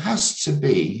there has to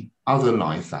be other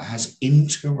life that has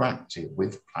interacted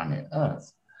with planet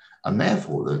Earth. And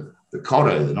therefore, the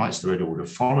Coro, the Knights of the Red Order,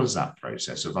 follows that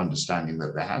process of understanding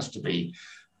that there has to be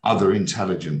other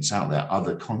intelligence out there,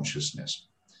 other consciousness.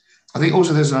 I think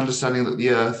also there's an understanding that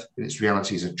the Earth, in its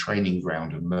reality, is a training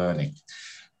ground of learning.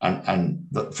 And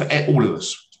that for all of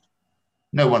us,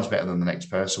 no one's better than the next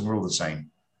person. We're all the same.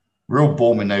 We're all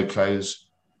born with no clothes.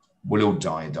 We'll all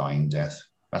die a dying death.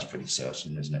 That's pretty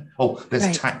certain, isn't it? Oh,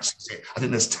 there's taxes. I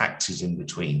think there's taxes in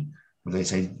between. When they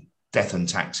say death and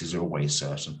taxes are always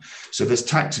certain. So there's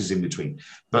taxes in between.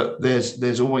 But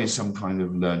there's always some kind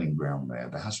of learning ground there.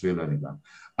 There has to be a learning ground.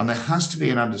 And there has to be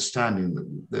an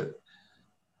understanding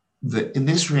that in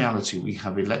this reality, we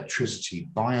have electricity,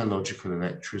 biological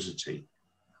electricity.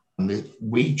 And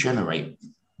we generate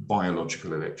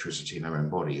biological electricity in our own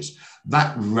bodies.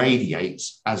 That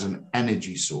radiates as an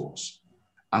energy source.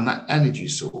 And that energy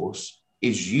source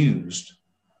is used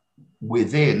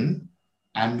within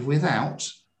and without.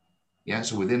 Yeah,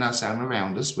 so within us and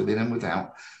around us, within and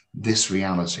without this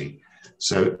reality.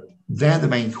 So they're the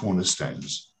main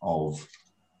cornerstones of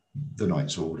the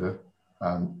Knights Order,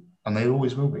 and they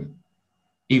always will be.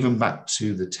 Even back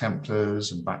to the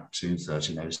Templars and back to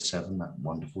 1307, that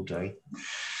wonderful day.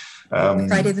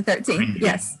 Friday the 13th,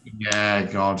 yes. Yeah,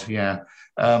 God, yeah.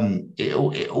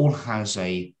 It all has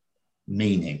a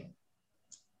meaning,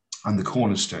 and the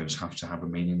cornerstones have to have a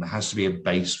meaning. There has to be a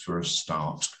base for a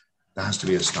start. There has to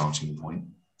be a starting point,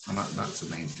 and that's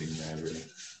the main thing there, really.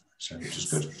 So, which is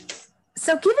good.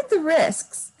 So given the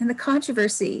risks and the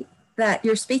controversy that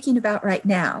you're speaking about right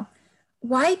now,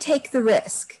 why take the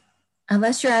risk?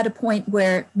 Unless you're at a point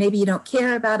where maybe you don't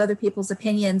care about other people's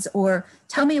opinions, or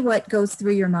tell me what goes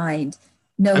through your mind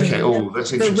knowing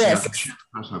That's the interesting. risks.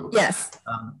 Yes.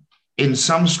 In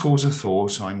some schools of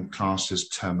thought, I'm classed as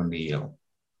terminally ill.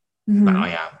 Mm-hmm. But I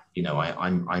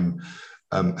am. I'm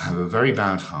have a very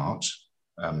bad heart.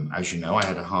 As you know, I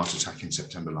had a heart attack in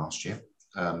September last year.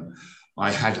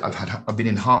 I've been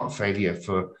in heart failure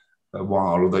for a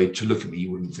while, although to look at me,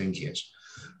 you wouldn't think it.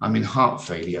 I'm in heart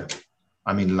failure.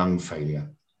 I'm in lung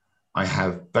failure. I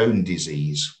have bone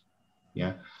disease.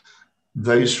 Yeah.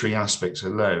 Those three aspects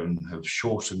alone have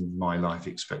shortened my life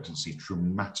expectancy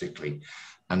dramatically.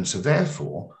 And so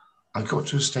therefore, I've got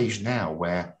to a stage now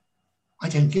where I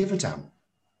don't give a damn.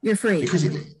 You're free. Because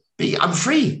I'm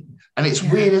free. And it's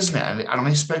weird, isn't it? And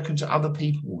I've spoken to other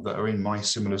people that are in my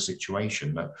similar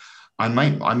situation that I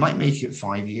might make it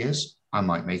 5 years. I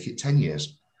might make it 10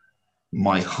 years.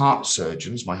 My heart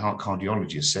surgeons, my heart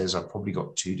cardiologist says I've probably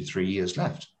got 2 to 3 years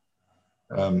left.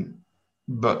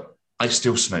 But I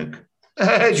still smoke.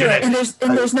 Sure. And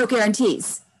there's no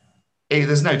guarantees.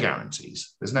 There's no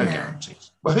guarantees. There's no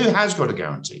guarantees. Well, who has got a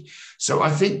guarantee? So I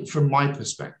think from my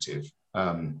perspective,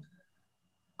 I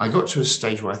got to a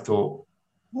stage where I thought,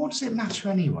 what does it matter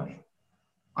anyway?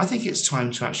 I think it's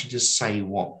time to actually just say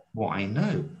what I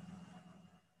know.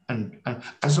 And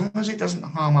as long as it doesn't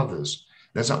harm others,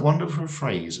 there's that wonderful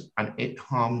phrase, and it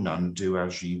harm none, do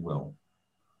as ye will.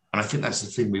 And I think that's the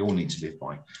thing we all need to live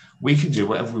by. We can do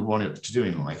whatever we want to do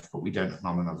in life, but we don't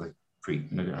harm another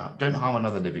don't harm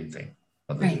another living thing,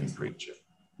 living creature.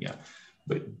 Yeah.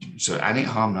 But so, and it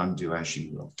harm none, do as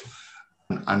ye will.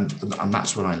 And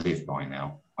that's what I live by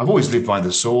now. I've always lived by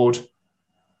the sword.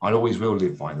 I always will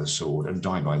live by the sword and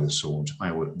die by the sword.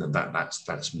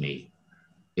 That's me.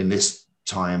 In this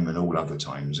time and all other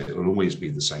times, it will always be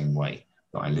the same way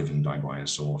that I live and die by a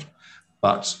sword.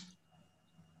 But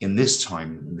in this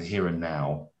time, in the here and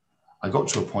now, I got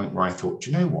to a point where I thought, do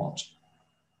you know what?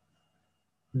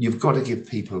 You've got to give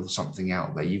people something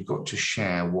out there. You've got to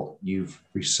share what you've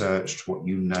researched, what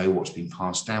you know, what's been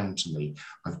passed down to me.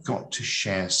 I've got to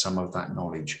share some of that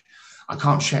knowledge. I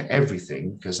can't share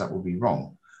everything because that would be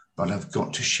wrong, but I've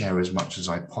got to share as much as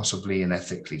I possibly and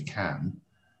ethically can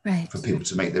for people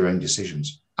to make their own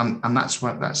decisions. And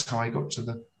that's how I got to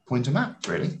the point I'm at,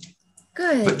 really.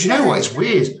 Good. But do you know what? It's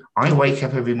weird. I wake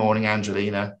up every morning,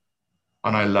 Angelina,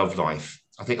 and I love life.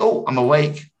 I think, oh, I'm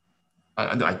awake.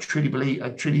 I truly believe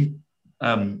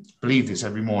this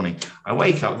every morning. I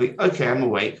wake up, think, okay, I'm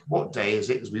awake. What day is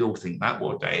it? Because we all think that.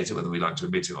 What day is it? Whether we like to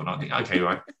admit it or not. I think, okay,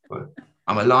 right.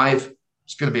 I'm alive.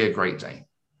 It's going to be a great day.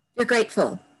 You're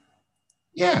grateful.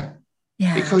 Yeah.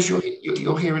 Because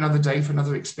you're here another day for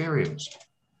another experience.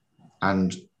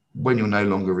 And when you're no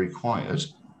longer required,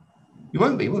 you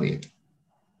won't be, will you?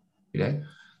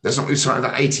 There's not sort of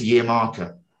that 80-year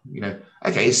marker.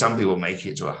 Okay, some people make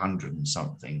it to 100 and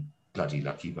something. Bloody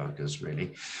lucky buggers,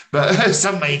 really. But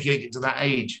some make it to that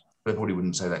age. They probably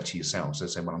wouldn't say that to yourselves. They'd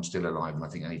say, well, I'm still alive and I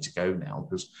think I need to go now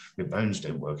because my bones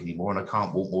don't work anymore and I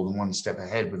can't walk more than one step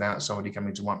ahead without somebody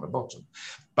coming to wipe my bottom.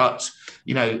 But,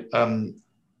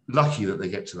 lucky that they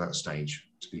get to that stage,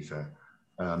 to be fair.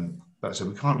 But so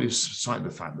we can't lose sight of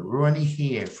the fact that we're only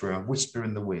here for a whisper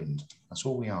in the wind. That's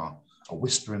all we are, a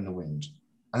whisper in the wind.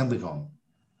 And then we're gone.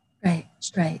 Right.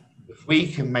 If we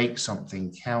can make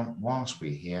something count whilst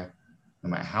we're here, no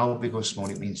matter how big or small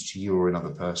it means to you or another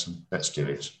person, let's do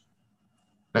it.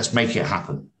 Let's make it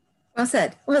happen. Well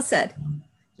said.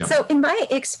 Yeah. So in my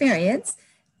experience,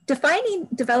 defining,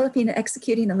 developing, and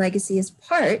executing a legacy is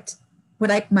part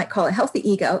what I might call a healthy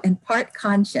ego and part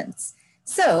conscience.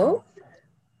 So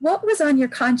what was on your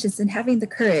conscience in having the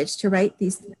courage to write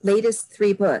these latest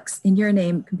 3 books in your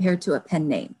name compared to a pen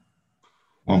name?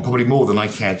 Well, probably more than I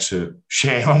care to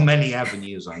share on many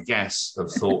avenues, I guess,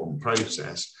 of thought and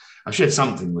process. I've shared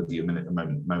something with you a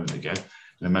moment ago,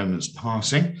 in a moment's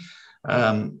passing.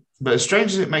 But as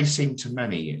strange as it may seem to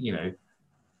many,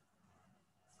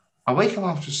 I wake up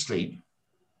after sleep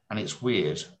and it's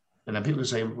weird. And then people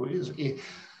say,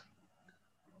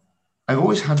 I've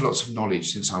always had lots of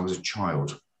knowledge since I was a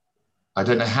child. I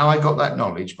don't know how I got that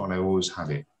knowledge, but I always had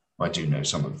it. I do know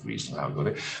some of the reasons how I got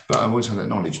it, but I've always had that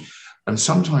knowledge. And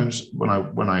sometimes when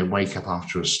I wake up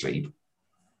after a sleep,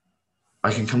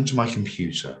 I can come to my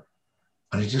computer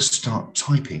and I just start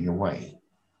typing away.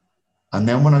 And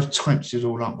then when I've typed it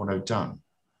all up, what I've done,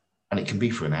 and it can be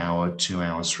for an hour, 2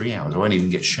 hours, 3 hours, I won't even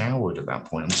get showered at that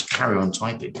point. I just carry on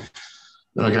typing.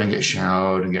 Then I go and get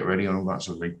showered and get ready and all that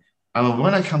sort of thing. And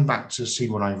when I come back to see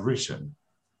what I've written,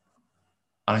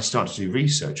 and I started to do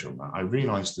research on that, I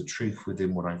realized the truth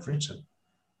within what I've written.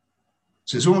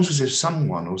 So it's almost as if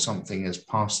someone or something has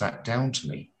passed that down to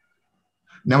me.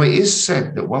 Now, it is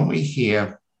said that when we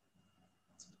hear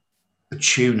a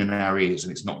tune in our ears,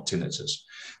 and it's not tinnitus,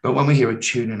 but when we hear a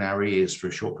tune in our ears for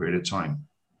a short period of time,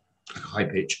 like a high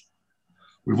pitch,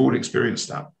 we've all experienced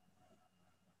that.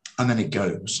 And then it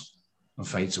goes and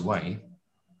fades away.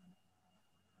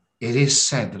 It is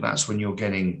said that that's when you're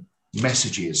getting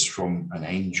messages from an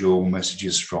angel,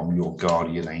 messages from your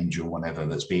guardian angel, whatever,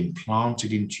 that's being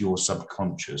planted into your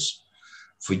subconscious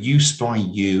for use by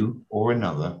you or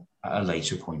another at a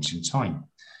later point in time.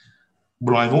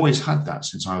 Well, I've always had that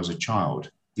since I was a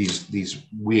child, these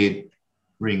weird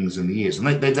rings in the ears. And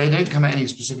they don't come at any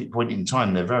specific point in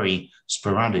time. They're very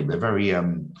sporadic. They're very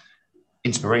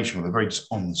inspirational. They're very just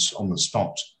on the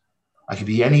spot. I could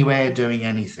be anywhere doing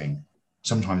anything.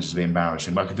 Sometimes it's a bit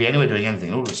embarrassing, but I could be anywhere doing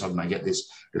anything. All of a sudden, I get this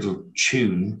little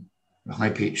tune, a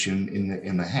high pitch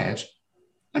in the head,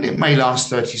 and it may last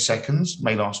 30 seconds,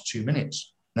 may last 2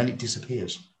 minutes, then it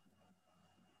disappears.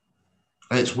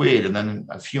 And it's weird. And then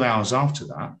a few hours after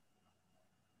that,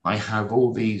 I have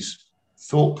all these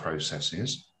thought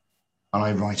processes, and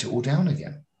I write it all down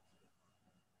again.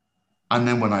 And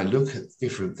then when I look at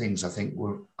different things, I think,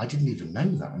 well, I didn't even know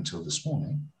that until this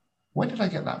morning. Where did I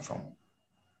get that from?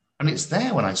 And it's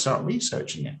there when I start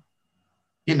researching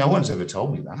it. No one's ever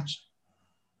told me that.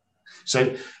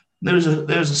 So there's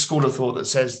a school of thought that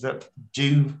says that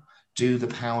do the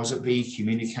powers that be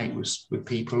communicate with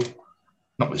people?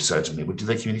 Not with certain people. Do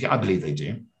they communicate? I believe they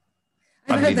do.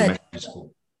 I believe the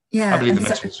metaphysical. Yeah, I believe the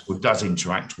metaphysical does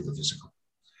interact with the physical.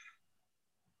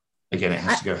 Again, it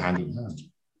has to go hand in hand.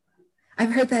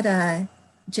 I've heard that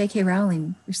J.K.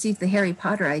 Rowling received the Harry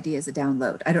Potter idea as a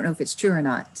download. I don't know if it's true or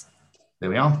not. There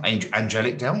we are.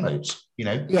 Angelic downloads,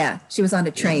 Yeah, she was on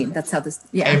a train. Yeah. That's how this,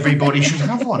 yeah. Everybody should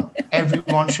have one.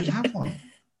 Everyone should have one.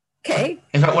 Okay.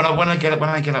 In fact, when I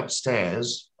get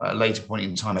upstairs at a later point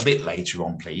in time, a bit later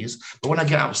on, please, but when I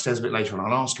get upstairs a bit later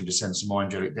on, I'll ask him to send some more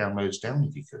angelic downloads down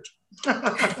if he could.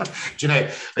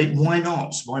 Why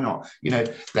not? Why not?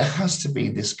 There has to be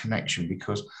this connection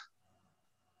because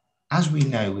as we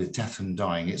know with death and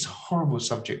dying, it's a horrible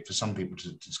subject for some people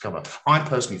to discover. I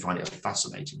personally find it a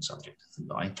fascinating subject, death and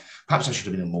dying. Perhaps I should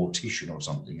have been a mortician or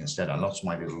something instead. I lost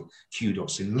my little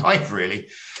kudos in life, really.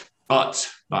 But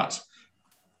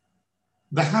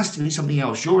there has to be something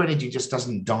else. Your energy just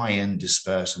doesn't die and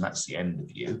disperse, and that's the end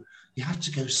of you. You have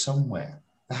to go somewhere.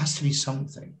 There has to be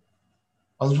something.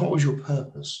 Otherwise, what was your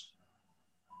purpose?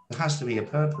 There has to be a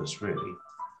purpose, really.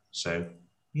 So,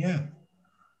 yeah.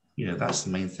 That's the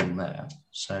main thing there.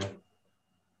 So,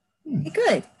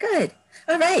 Good.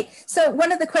 All right. So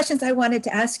one of the questions I wanted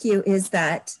to ask you is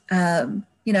that,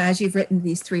 as you've written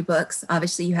these 3 books,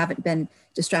 obviously you haven't been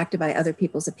distracted by other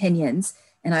people's opinions.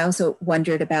 And I also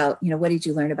wondered about, what did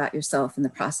you learn about yourself in the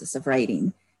process of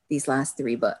writing these last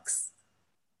 3 books?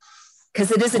 Because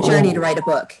it is a journey to write a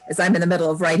book, as I'm in the middle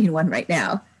of writing one right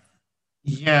now.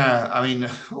 Yeah, I mean,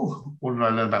 what did I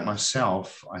learn about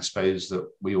myself? I suppose that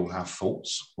we all have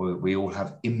faults. We all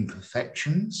have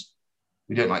imperfections.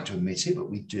 We don't like to admit it,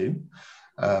 but we do.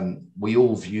 We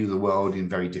all view the world in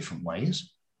very different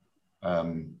ways.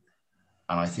 And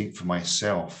I think for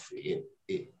myself,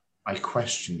 I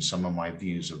question some of my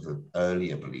views of the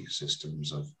earlier belief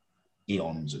systems of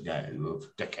eons ago, of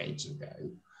decades ago.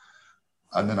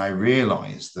 And then I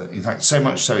realized that, in fact, so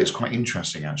much so, it's quite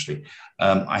interesting, actually.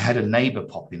 I had a neighbor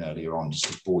pop in earlier on,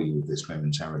 just to bore you with this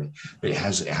momentarily, but it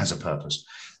has a purpose.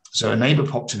 So a neighbor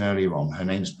popped in earlier on. Her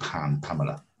name's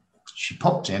Pamela. She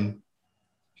popped in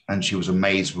and she was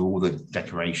amazed with all the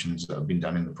decorations that have been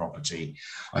done in the property.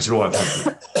 I said, I've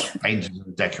had the painters and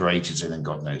the decorators in and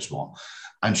God knows what.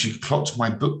 And she clocked my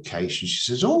bookcase and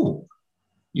she says,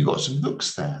 you got some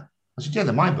books there. I said, yeah,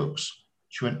 they're my books.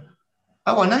 She went,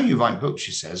 I know you write books,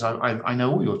 she says. I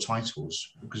know all your titles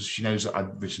because she knows that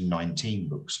I've written 19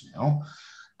 books now.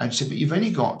 And she said, but you've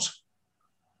only got,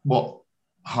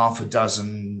 half a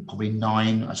dozen, probably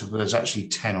 9. I said, well, there's actually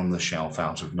 10 on the shelf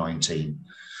out of 19.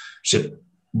 She said,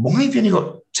 why have you only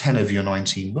got 10 of your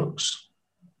 19 books?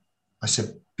 I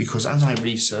said, because as I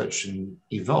researched and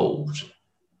evolved,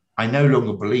 I no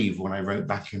longer believe what I wrote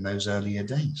back in those earlier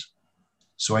days.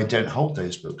 So I don't hold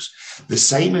those books. The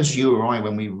same as you or I,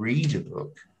 when we read a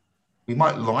book, we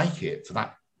might like it for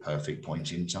that perfect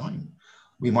point in time.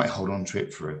 We might hold on to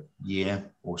it for a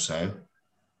year or so,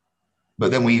 but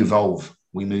then we evolve,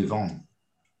 we move on.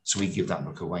 So we give that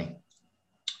book away.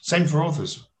 Same for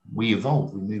authors. We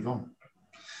evolve, we move on.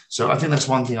 So I think that's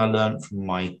one thing I learned from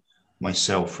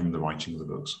myself from the writing of the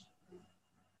books.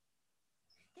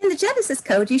 In the Genesis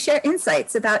Code, you share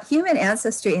insights about human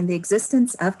ancestry and the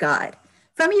existence of God.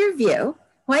 From your view,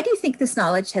 why do you think this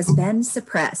knowledge has been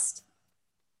suppressed?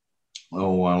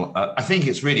 Oh, well, I think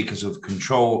it's really because of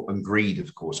control and greed,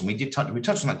 of course. And we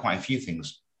touched on that quite a few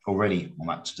things already on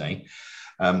that today.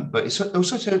 But it's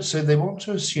also so they want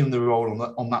to assume the role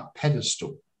on that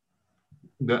pedestal.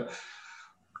 But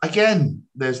again,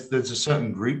 there's a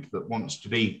certain group that wants to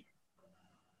be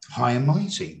high and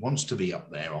mighty, wants to be up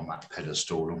there on that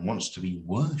pedestal and wants to be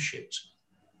worshipped.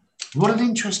 What an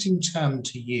interesting term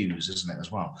to use, isn't it,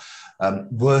 as well?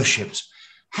 Worshipped.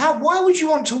 Why would you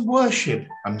want to worship?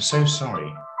 I'm so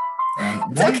sorry.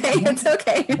 It's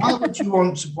okay. Why would you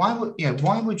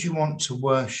want to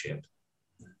worship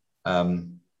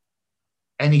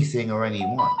anything or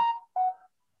anyone?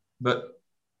 But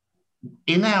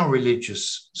in our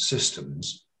religious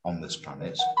systems on this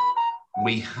planet,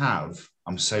 we have,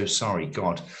 I'm so sorry,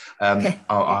 God. I've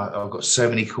got so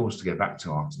many calls to go back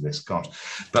to after this, God.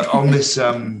 But on this,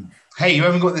 hey, you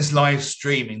haven't got this live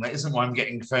streaming. That isn't why I'm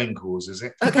getting phone calls, is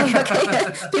it? Okay.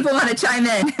 People want to chime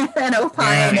in and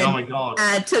opine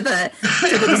add to the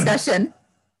discussion.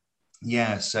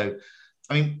 Yeah, so,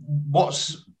 I mean,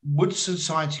 would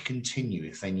society continue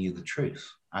if they knew the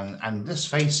truth? And let's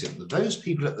face it, those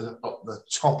people at the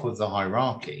top of the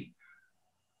hierarchy,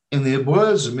 in the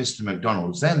words of Mr.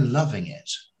 McDonald's, they're loving it,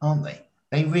 aren't they?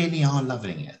 They really are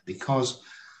loving it because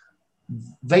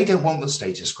they don't want the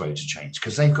status quo to change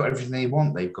because they've got everything they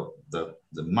want. They've got the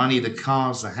money, the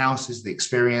cars, the houses, the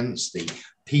experience, the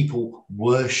people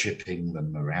worshipping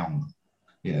them around them.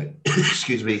 You know,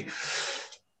 excuse me.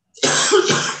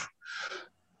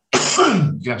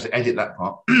 You have to edit that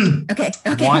part. Okay.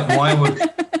 Why would...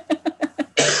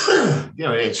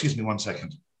 excuse me 1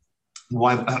 second.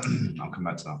 Why? I'll come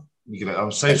back to that.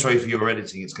 I'm so sorry for your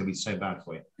editing. It's going to be so bad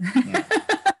for you. Yeah.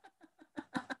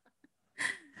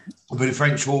 A bit of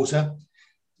French water.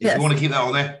 If you want to keep that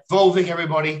on there. Volvic,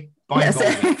 everybody. Buy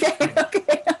Volvic.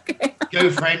 Okay. Go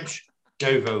French.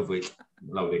 Go Volvic.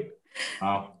 Lovely.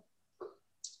 I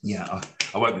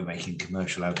won't be making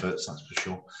commercial adverts, that's for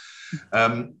sure.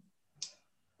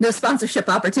 No sponsorship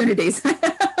opportunities.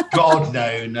 God,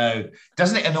 no.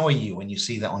 Doesn't it annoy you when you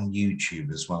see that on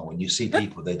YouTube as well? When you see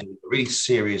people, they do a really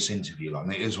serious interview, like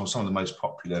it is on some of the most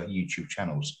popular YouTube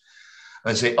channels.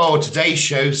 They say, today's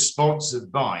show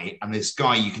sponsored by, and this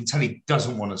guy, you can tell he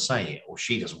doesn't want to say it, or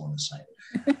she doesn't want to say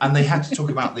it. And they had to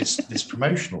talk about this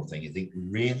promotional thing. You think,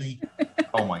 really?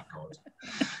 Oh my God.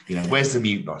 Where's the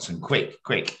mute button?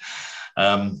 Quick.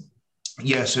 So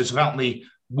it's about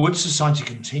would society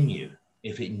continue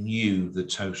if it knew the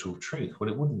total truth? Well,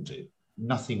 it wouldn't do.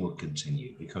 Nothing would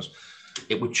continue because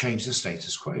it would change the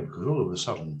status quo because all of a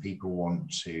sudden people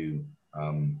want to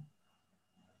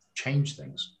change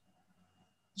things.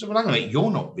 So, well, hang on,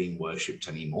 you're not being worshipped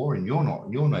anymore and you're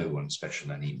no one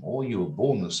special anymore. You were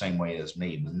born the same way as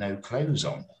me with no clothes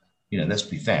on. Let's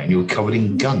be fair. And you were covered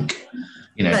in gunk.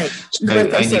 Right.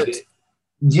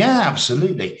 Yeah,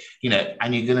 absolutely.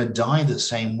 And you're going to die the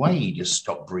same way. You just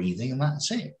stop breathing and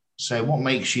that's it. So what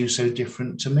makes you so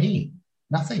different to me?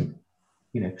 Nothing.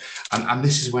 And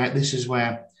this is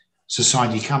where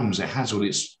society comes. It has all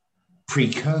its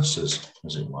precursors,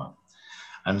 as it were.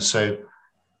 And so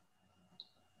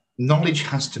knowledge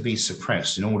has to be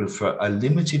suppressed in order for a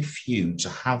limited few to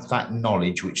have that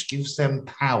knowledge which gives them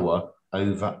power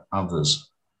over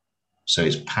others. So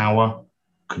it's power,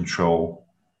 control,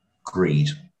 greed,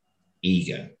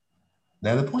 ego.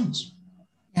 They're the points.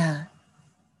 Yeah.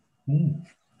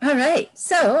 All right.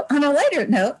 So on a lighter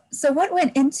note, what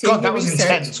went into your that was research?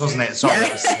 Intense, wasn't it? Sorry,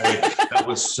 that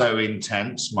was so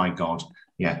intense. My God.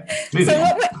 Yeah.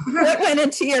 What went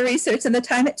into your research and the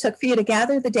time it took for you to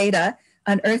gather the data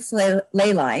on Earth's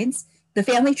ley lines, the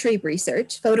family tree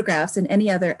research, photographs, and any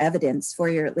other evidence for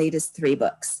your latest 3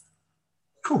 books?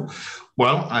 Cool.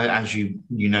 Well, as you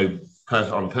know,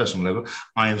 on a personal level,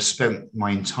 I have spent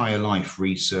my entire life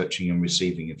researching and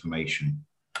receiving information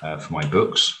for my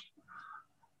books.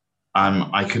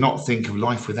 I cannot think of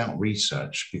life without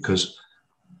research because,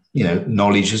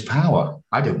 knowledge is power.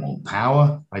 I don't want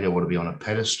power. I don't want to be on a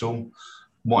pedestal.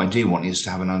 What I do want is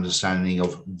to have an understanding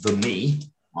of the me,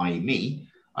 i.e. me,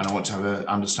 and I want to have an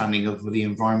understanding of the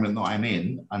environment that I'm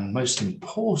in. And most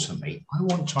importantly, I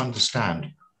want to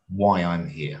understand why I'm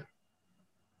here.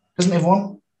 Doesn't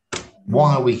everyone?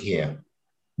 Why are we here?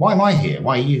 Why am I here?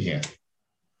 Why are you here?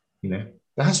 There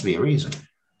has to be a reason.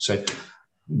 So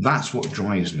that's what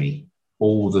drives me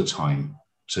all the time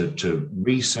to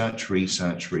research.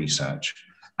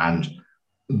 And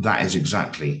that is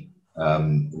exactly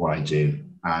what I do.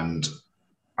 And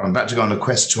I'm about to go on a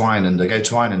quest to Ireland. I go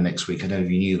to Ireland next week. I don't know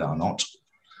if you knew that or not.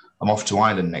 I'm off to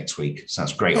Ireland next week. So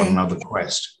that's great, on another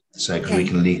quest. So because we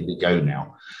can legally go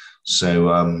now.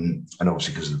 So, and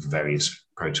obviously because of the various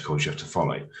protocols you have to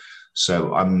follow.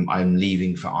 So I'm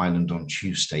leaving for Ireland on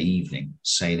Tuesday evening,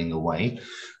 sailing away.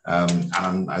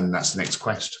 And that's the next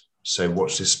quest. So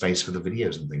watch this space for the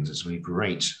videos and things. It's really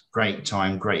great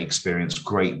time, great experience,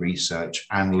 great research,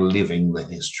 and living the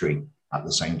history at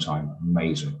the same time.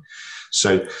 Amazing.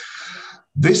 So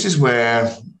this is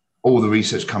where all the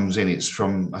research comes in. It's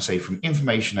from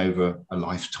information over a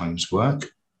lifetime's work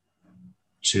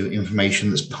to information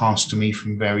that's passed to me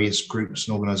from various groups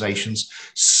and organizations,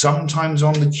 sometimes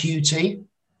on the QT,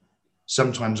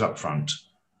 sometimes up front.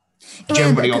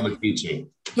 Generally on the QT.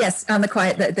 Yes, on the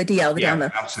quiet, the DL, the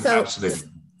download. Absolutely.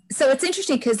 So it's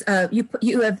interesting because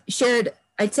you have shared,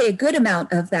 I'd say, a good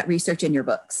amount of that research in your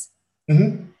books.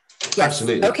 Mm-hmm. Yes.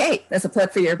 Absolutely. Okay, that's a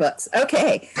plug for your books.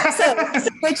 Okay, so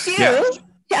would you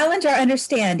challenge our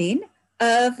understanding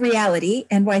of reality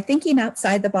and why thinking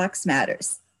outside the box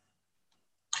matters?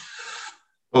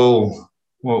 Oh,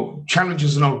 well, challenge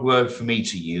is an odd word for me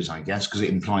to use, I guess, because it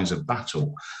implies a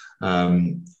battle.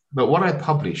 But what I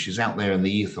publish is out there in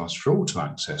the ethos for all to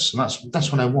access. And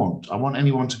that's what I want. I want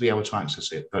anyone to be able to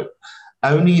access it, but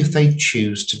only if they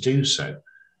choose to do so.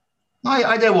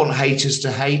 I don't want haters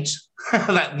to hate.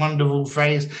 That wonderful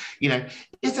phrase. You know,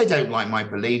 if they don't like my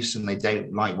beliefs and they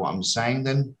don't like what I'm saying,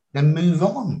 then move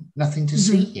on. Nothing to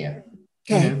see here.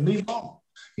 Okay. You know, move on.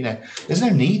 You know, there's no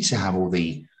need to have all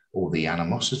the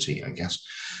animosity, I guess.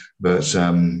 But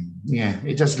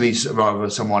it does leave rather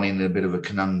someone in a bit of a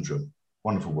conundrum.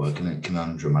 Wonderful word, isn't it?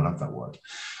 Conundrum. I love that word.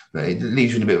 But it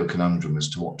leaves you in a bit of a conundrum as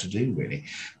to what to do, really.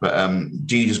 But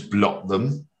do you just block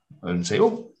them and say,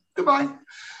 oh, goodbye?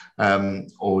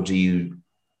 Or do you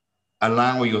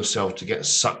allow yourself to get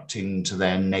sucked into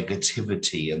their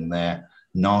negativity and their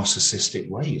narcissistic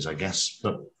ways, I guess?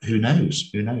 But who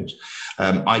knows? Who knows?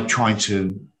 I try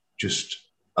to just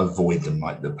avoid them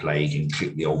like the plague and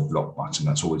click the old block button.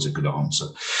 That's always a good answer.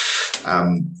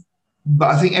 But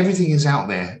I think everything is out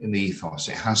there in the ethos.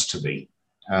 It has to be.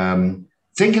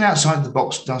 Thinking outside the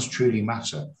box does truly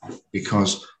matter,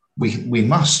 because we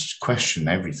must question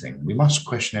everything. We must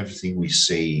question everything we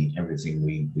see, everything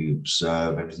we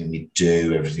observe, everything we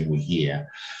do, everything we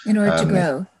hear. In order to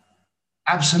grow.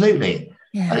 Absolutely.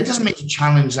 Yeah. And it doesn't mean to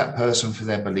challenge that person for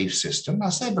their belief system.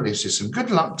 That's their belief system.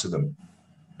 Good luck to them.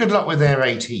 Good luck with their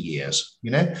 80 years, you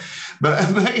know.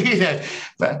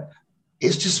 But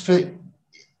it's just for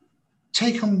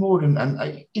take on board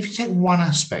and if you take one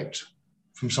aspect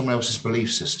from someone else's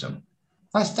belief system,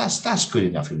 that's good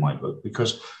enough in my book,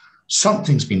 because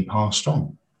something's been passed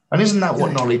on. And isn't that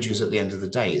what knowledge is at the end of the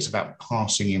day? It's about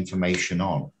passing information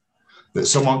on, that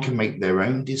someone can make their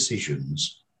own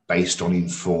decisions based on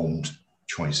informed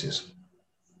choices.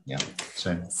 Yeah.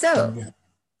 So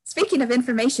speaking of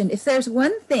information, if there's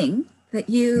one thing that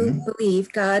you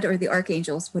believe God or the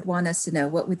archangels would want us to know,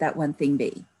 what would that one thing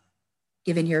be,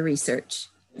 given your research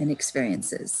and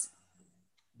experiences?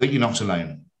 That you're not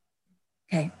alone.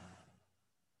 Okay.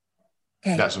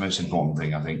 That's the most important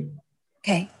thing, I think.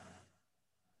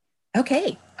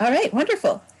 Okay. All right.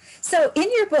 Wonderful. So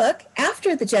in your book,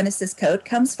 after the Genesis Code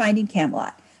comes Finding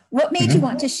Camelot. What made you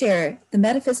want to share the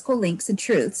metaphysical links and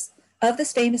truths of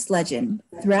this famous legend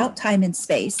throughout time and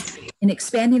space in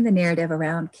expanding the narrative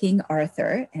around King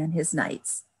Arthur and his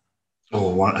knights?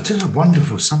 Oh, well, it's a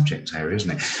wonderful subject area,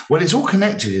 isn't it? Well, it's all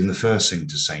connected. In the first thing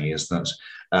to say is that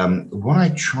what I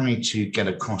try to get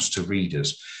across to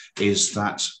readers is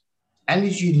that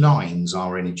energy lines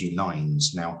are energy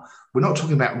lines. Now, we're not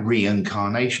talking about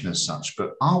reincarnation as such,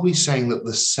 but are we saying that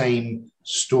the same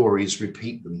stories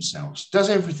repeat themselves? Does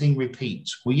everything repeat?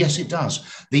 Well, yes, it does.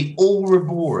 The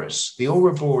Ouroboros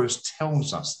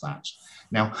tells us that.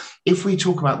 Now, if we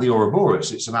talk about the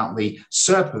Ouroboros, it's about the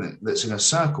serpent that's in a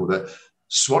circle that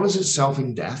swallows itself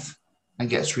in death and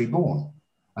gets reborn.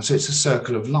 And so it's a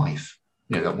circle of life.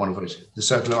 You know, that one of those, the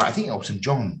circle of life. I think Elton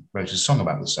John wrote a song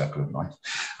about the circle of life.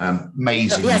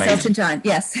 Amazing. Yes, Elton John,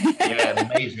 yes. Yeah,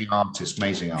 amazing artist.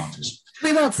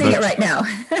 We won't sing it right now.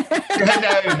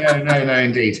 No,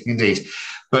 indeed.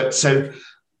 But so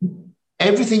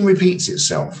everything repeats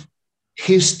itself.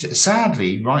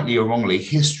 Sadly, rightly or wrongly,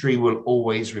 history will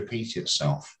always repeat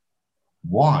itself.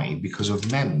 Why? Because of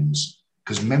memes.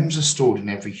 Because memes are stored in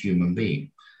every human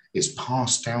being. It's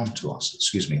passed down to us.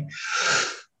 Excuse me.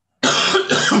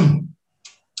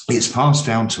 It's passed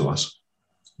down to us.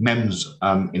 MEMS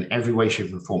in every way,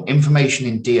 shape, and form. Information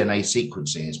in DNA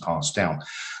sequencing is passed down.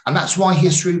 And that's why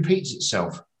history repeats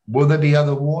itself. Will there be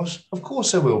other wars? Of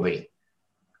course there will be.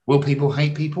 Will people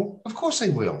hate people? Of course they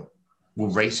will. Will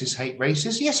racists hate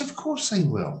racists? Yes, of course they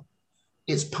will.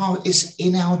 It's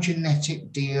in our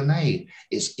genetic DNA.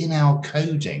 It's in our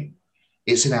coding.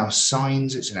 It's in our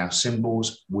signs. It's in our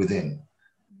symbols within.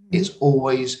 It's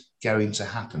always going to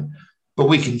happen. But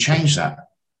we can change that.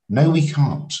 No, we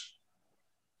can't.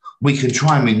 We can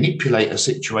try and manipulate a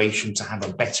situation to have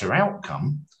a better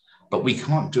outcome, but we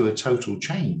can't do a total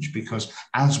change because,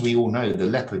 as we all know, the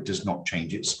leopard does not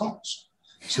change its spots.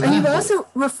 So are you also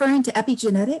referring to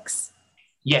epigenetics?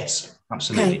 Yes,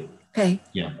 absolutely. Okay.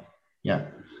 Yeah.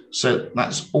 So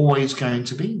that's always going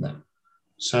to be there.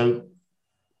 So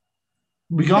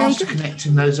regards to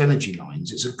connecting those energy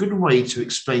lines, it's a good way to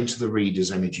explain to the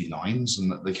readers energy lines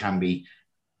and that they can be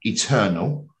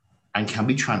eternal and can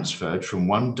be transferred from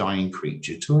one dying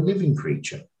creature to a living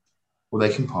creature, or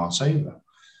they can pass over.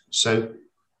 So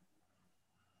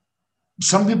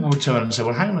some people would turn and say,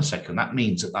 well, hang on a second, that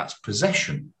means that that's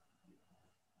possession.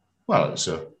 Well, it's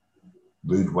a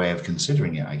rude way of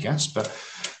considering it, I guess, but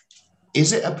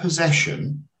is it a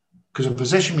possession? Because a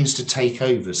possession means to take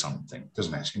over something,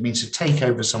 doesn't it? It means to take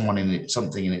over something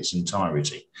in its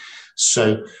entirety.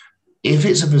 So if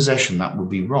it's a possession, that would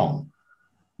be wrong.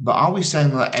 But are we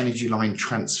saying that energy line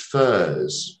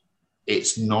transfers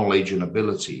its knowledge and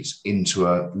abilities into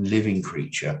a living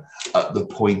creature at the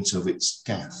point of its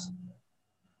death?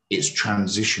 Its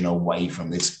transition away from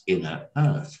this inner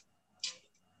earth?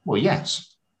 Well,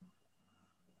 yes.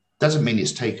 Doesn't mean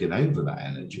it's taken over that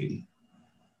energy.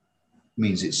 It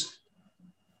means it's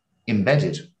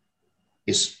embedded.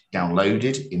 It's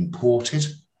downloaded, imported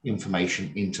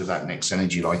information into that next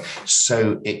energy line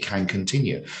so it can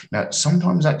continue. Now,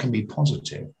 sometimes that can be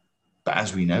positive, but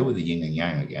as we know with the yin and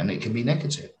yang again, it can be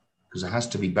negative because it has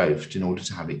to be both in order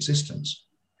to have existence.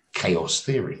 Chaos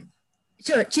theory.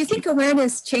 Sure. Do you think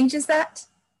awareness changes that?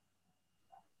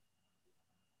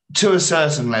 To a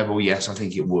certain level, yes, I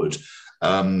think it would.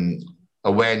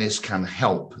 Awareness can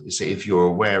help. So if you're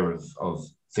aware of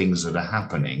things that are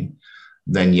happening,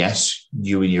 then yes,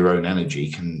 you in your own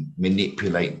energy can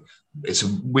manipulate. It's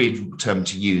a weird term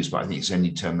to use, but I think it's the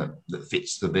only term that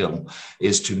fits the bill,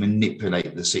 is to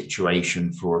manipulate the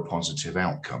situation for a positive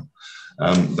outcome.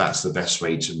 That's the best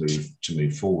way to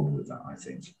move forward with that, I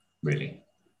think, really.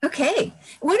 Okay.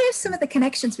 What are some of the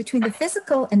connections between the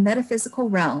physical and metaphysical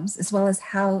realms, as well as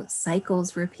how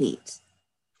cycles repeat?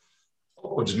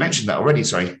 I just mentioned that already,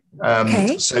 sorry.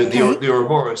 So the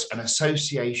Ouroboros, an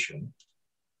association,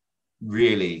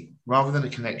 really, rather than a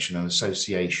connection, an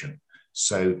association.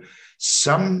 So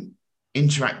some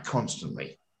interact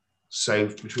constantly. So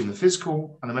between the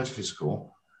physical and the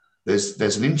metaphysical,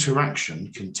 there's an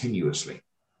interaction continuously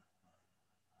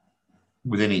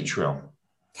within each realm.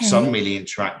 Okay. Some merely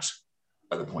interact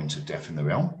at the point of death in the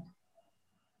realm,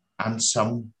 and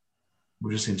some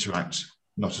will just interact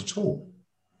not at all.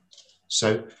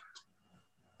 So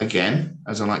again,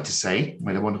 as I like to say,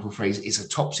 made a wonderful phrase, it's a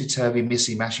topsy-turvy,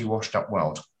 missy-mashy, washed-up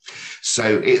world.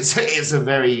 So it's a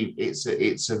very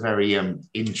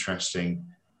interesting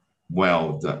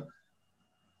world that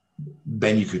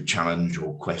then you could challenge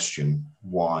or question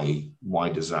why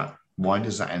does that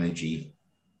energy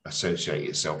associate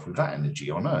itself with that energy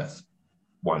on Earth?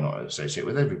 Why not associate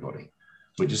with everybody?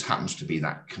 But it just happens to be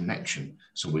that connection.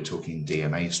 So we're talking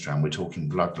DNA strand, we're talking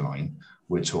bloodline,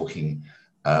 we're talking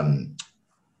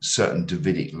certain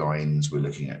Davidic lines, we're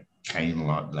looking at Cain,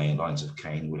 lines of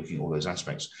Cain, we're looking at all those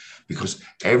aspects, because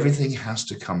everything has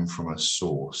to come from a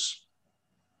source.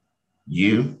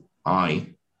 You,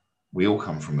 I, we all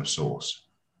come from a source,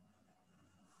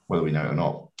 whether we know it or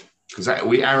not. Because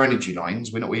our energy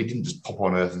lines, we didn't just pop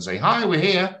on Earth and say, hi, we're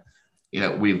here.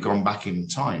 We've gone back in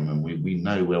time and we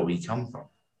know where we come from.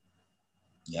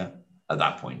 Yeah, at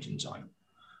that point in time.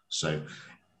 So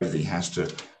everything has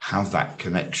to have that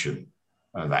connection,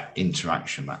 that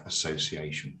interaction, that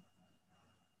association.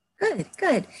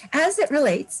 Good. As it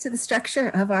relates to the structure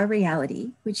of our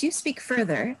reality, would you speak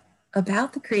further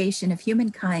about the creation of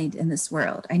humankind in this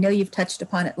world? I know you've touched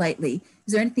upon it lightly.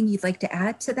 Is there anything you'd like to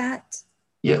add to that?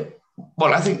 Yeah,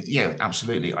 well, I think,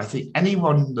 absolutely. I think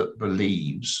anyone that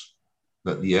believes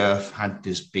that the Earth had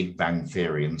this Big Bang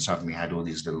theory and suddenly had all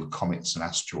these little comets and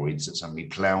asteroids that suddenly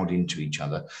plowed into each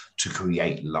other to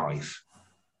create life,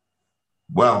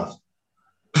 well,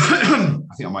 I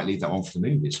think I might leave that one for the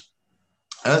movies.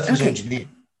 Earth was engineered.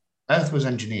 Earth was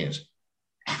engineered.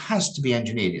 It has to be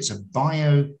engineered. It's a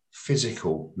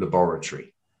biophysical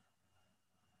laboratory.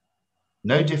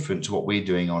 No different to what we're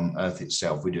doing on Earth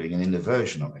itself. We're doing an inner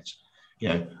version of it.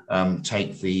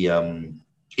 Take the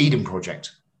Eden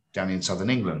Project down in southern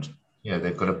England.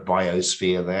 They've got a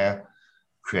biosphere there,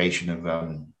 creation of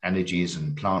energies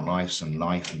and plant life and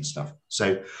life and stuff.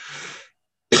 So,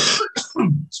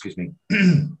 excuse me,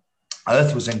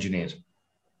 Earth was engineered.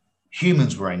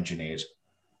 Humans were engineered.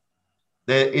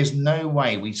 There is no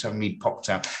way we suddenly popped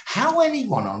out. How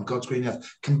anyone on God's green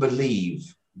earth can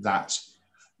believe that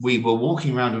we were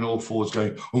walking around on all fours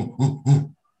going, ooh, ooh,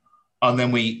 ooh, and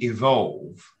then we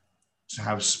evolve to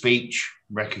have speech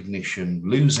recognition,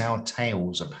 lose our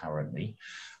tails apparently,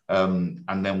 and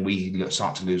then we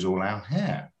start to lose all our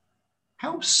hair.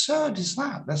 How absurd is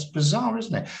that? That's bizarre,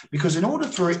 isn't it? Because in order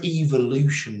for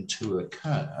evolution to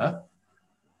occur,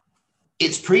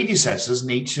 its predecessors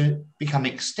need to become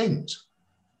extinct.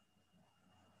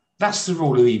 That's the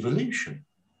rule of evolution.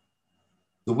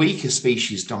 The weaker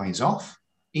species dies off,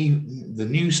 the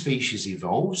new species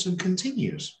evolves and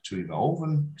continues to evolve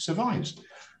and survives.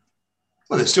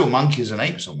 Well, there's still monkeys and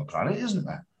apes on the planet, isn't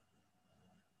there?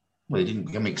 Well, they didn't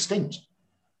become extinct.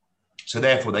 So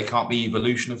therefore, they can't be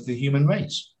evolution of the human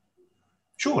race.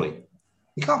 Surely.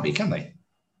 They can't be, can they?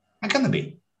 How can they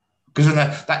be? Because then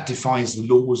that defies the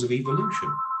laws of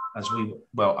evolution.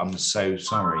 Well, I'm so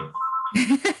sorry.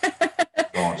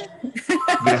 God.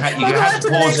 You're gonna have to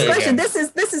pause it again. This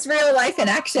is real life in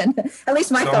action. At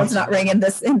least my phone's not ringing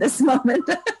in this moment.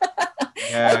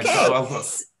 Yeah. Okay.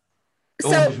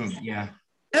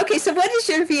 Okay, so what is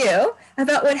your view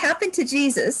about what happened to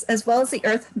Jesus, as well as the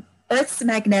Earth's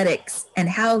magnetics and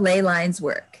how ley lines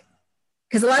work?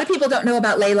 Because a lot of people don't know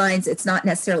about ley lines. It's not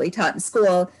necessarily taught in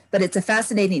school, but it's a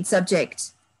fascinating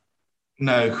subject.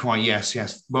 No, quite. Yes.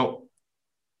 Well,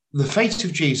 the fate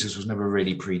of Jesus was never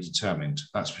really predetermined,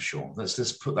 that's for sure.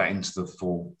 Let's put that into the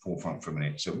forefront for a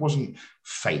minute. So it wasn't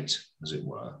fate, as it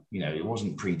were. It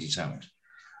wasn't predetermined.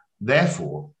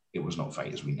 Therefore, it was not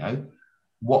fate, as we know.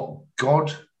 What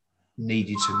God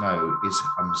needed to know is,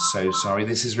 I'm so sorry,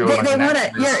 this is real. They want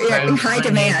it. You're in high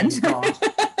demand. God,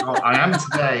 I am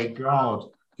today. God.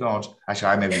 Actually,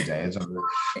 I'm every day.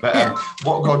 But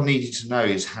what God needed to know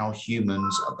is how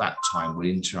humans at that time would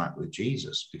interact with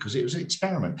Jesus, because it was an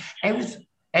experiment.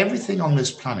 Everything on this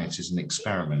planet is an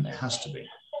experiment. It has to be.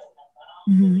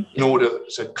 Mm-hmm.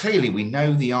 So clearly we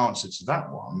know the answer to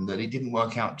that one, that it didn't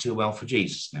work out too well for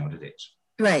Jesus now, did it?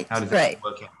 Right. How did it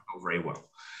work out? Not very well.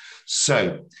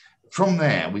 So from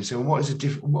there, we say,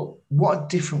 well, what a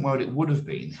different world it would have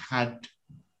been had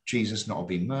Jesus not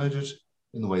been murdered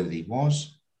in the way that he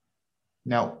was.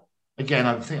 Now, again,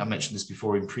 I think I mentioned this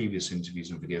before in previous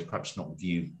interviews and videos, perhaps not with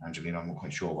you, Angelina, I'm not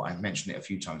quite sure, but I've mentioned it a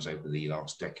few times over the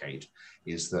last decade,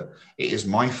 is that it is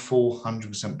my full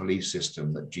 100% belief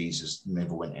system that Jesus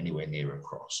never went anywhere near a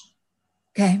cross.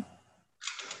 Okay.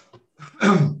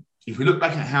 If we look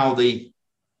back at how the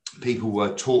people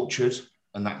were tortured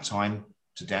in that time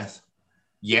to death,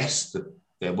 yes,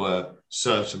 there were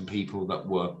certain people that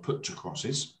were put to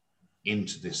crosses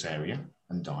into this area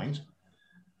and died.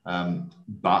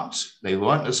 But they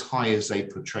weren't as high as they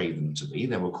portrayed them to be.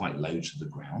 They were quite low to the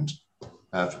ground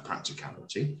for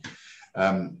practicality.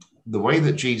 The way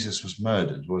that Jesus was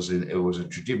murdered was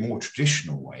a more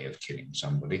traditional way of killing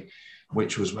somebody,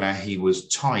 which was where he was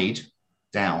tied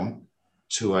down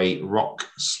to a rock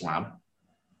slab.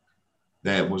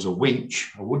 There was a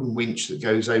wooden winch that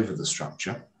goes over the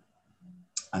structure,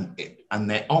 and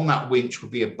there on that winch would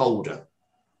be a boulder.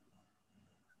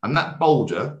 And that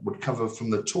boulder would cover from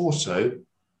the torso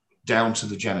down to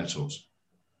the genitals.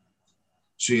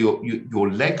 So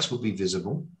your legs would be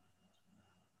visible.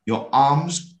 Your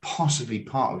arms, possibly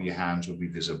part of your hands, would be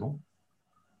visible.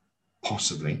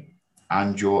 Possibly.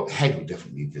 And your head would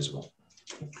definitely be visible.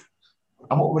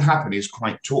 And what would happen is,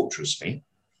 quite tortuously,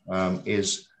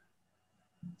 is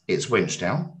it's winched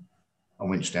down,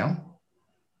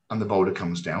 and the boulder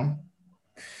comes down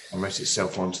and rests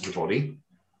itself onto the body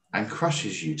and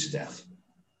crushes you to death.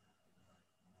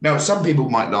 Now, some people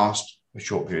might last a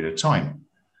short period of time.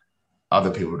 Other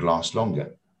people would last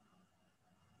longer.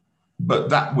 But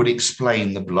that would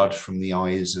explain the blood from the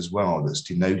eyes as well that's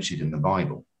denoted in the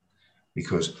Bible.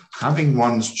 Because having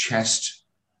one's chest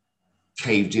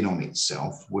caved in on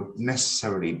itself would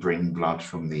necessarily bring blood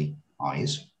from the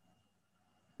eyes,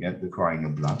 the crying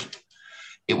of blood.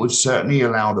 It would certainly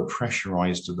allow the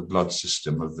pressurized of the blood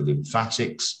system of the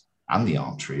lymphatics and the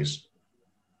arteries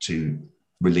to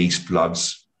release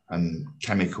bloods and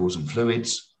chemicals and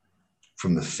fluids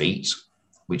from the feet,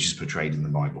 which is portrayed in the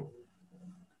Bible.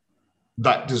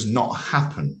 That does not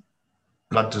happen.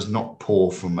 Blood does not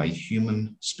pour from a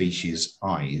human species'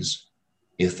 eyes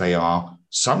if they are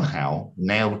somehow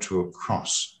nailed to a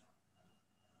cross.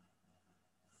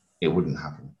 It wouldn't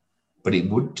happen. But it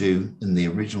would do in the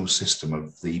original system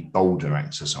of the boulder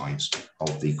exercise,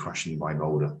 of the crushing by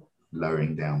boulder,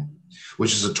 lowering down,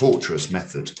 which is a torturous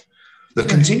method that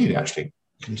continued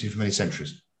for many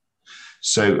centuries.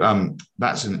 So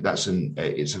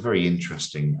it's a very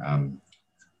interesting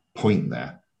point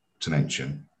there. to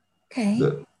mention Okay.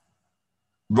 that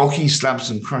rocky slabs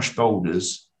and crushed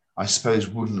boulders, I suppose,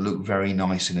 wouldn't look very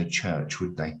nice in a church,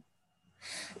 would they?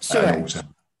 Sure. At an altar.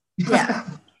 Yeah.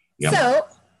 Yeah.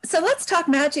 So let's talk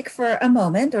magic for a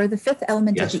moment, or the fifth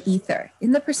element Yes. of the ether.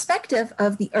 In the perspective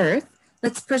of the earth,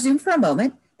 let's presume for a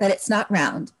moment that it's not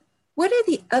round. What are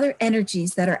the other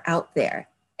energies that are out there?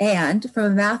 And from a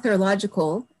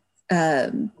methodological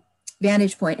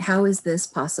vantage point, how is this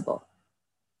possible?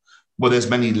 Well, there's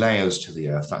many layers to the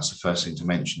earth. That's the first thing to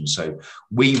mention. So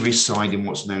we reside in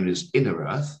what's known as inner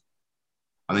earth.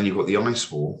 And then you've got the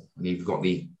ice wall, and you've got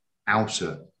the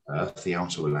outer earth, the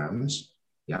outer lands.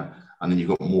 Yeah. And then you've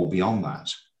got more beyond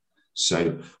that.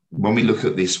 So when we look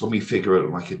at this, when we figure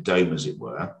it like a dome, as it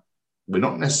were, we're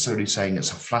not necessarily saying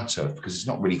it's a flat earth, because it's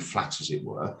not really flat, as it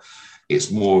were.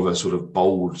 It's more of a sort of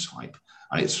bold type,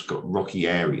 and it's got rocky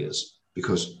areas,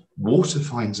 because water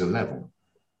finds a level.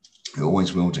 It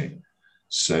always will do.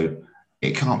 So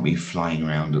it can't be flying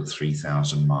around at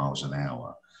 3,000 miles an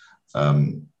hour.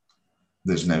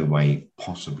 There's no way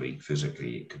possibly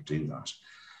physically it could do that.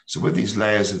 So with these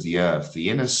layers of the earth, the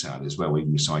inner cell is where we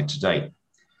reside today.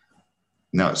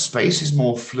 Now, space is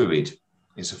more fluid.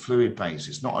 It's a fluid base.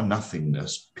 It's not a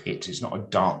nothingness pit. It's not a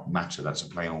dark matter. That's a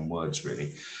play on words,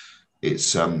 really.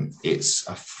 It's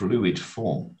a fluid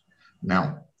form.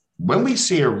 Now, when we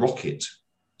see a rocket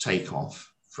take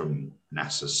off from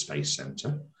NASA's Space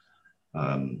Center,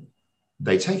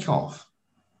 they take off,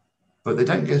 but they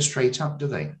don't go straight up, do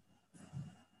they?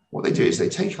 What they do is they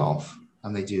take off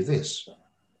and they do this,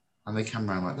 and they come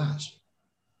around like that.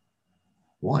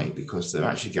 Why? Because they're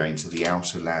actually going to the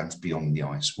outer lands beyond the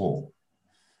ice wall.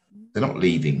 They're not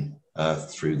leaving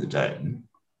Earth through the dome.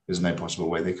 There's no possible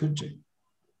way they could do.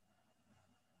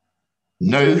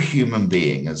 No human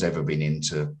being has ever been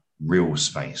into real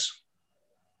space,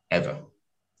 ever.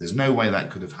 There's no way that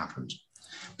could have happened,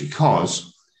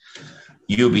 because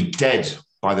you'll be dead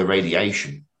by the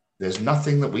radiation. There's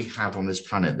nothing that we have on this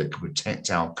planet that can protect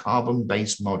our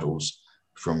carbon-based models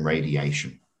from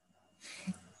radiation.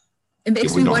 It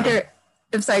makes me wonder,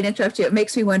 I'm sorry to interrupt you, it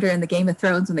makes me wonder in the Game of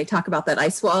Thrones when they talk about that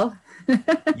ice wall.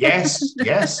 Yes,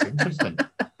 interesting.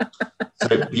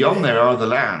 So beyond there are the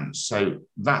lands. So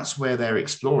that's where they're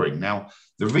exploring. Now,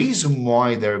 the reason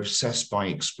why they're obsessed by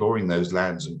exploring those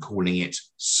lands and calling it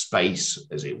space,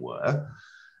 as it were,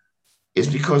 is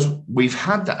because we've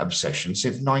had that obsession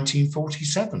since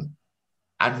 1947.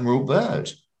 Admiral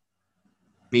Byrd,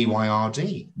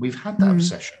 BYRD, we've had that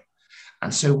obsession.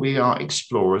 And so we are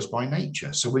explorers by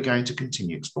nature. So we're going to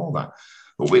continue to explore that.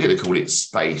 But we're going to call it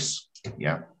space.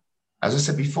 Yeah. As I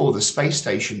said before, the space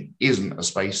station isn't a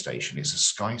space station. It's a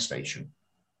sky station.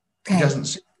 Okay. It doesn't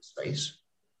sit in space.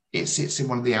 It sits in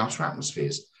one of the outer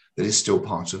atmospheres that is still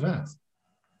part of Earth.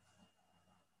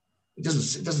 It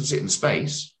doesn't sit in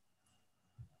space.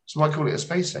 So why call it a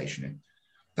space station?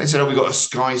 They said, oh, we've got a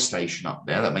sky station up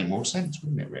there. That made more sense,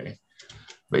 wouldn't it, really?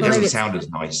 But it doesn't sound as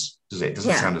nice, does it? It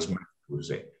doesn't sound as magical, does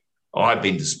it? Oh, I've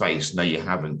been to space. No, you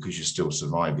haven't, because you're still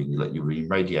surviving. You're being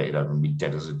radiated over and be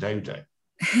dead as a dodo.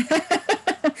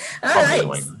 All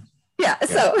right. Yeah,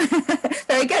 so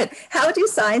very good. How do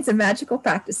science and magical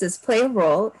practices play a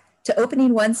role to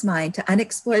opening one's mind to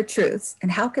unexplored truths,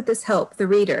 and how could this help the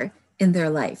reader in their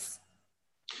life?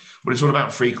 Well, it's all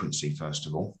about frequency, first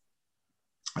of all.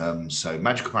 So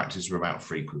magical practices are about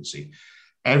frequency.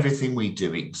 Everything we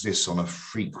do exists on a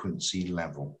frequency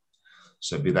level.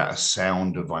 So be that a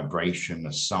sound, a vibration,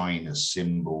 a sign, a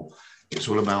symbol. It's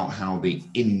all about how the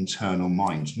internal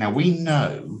mind. Now, we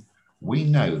know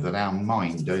that our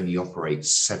mind only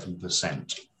operates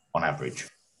 7% on average,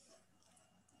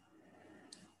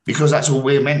 because that's all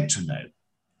we're meant to know,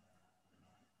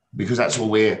 because that's all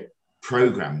we're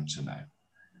programmed to know.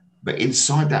 But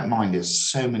inside that mind,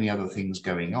 there's so many other things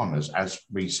going on, as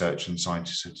research and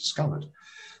scientists have discovered.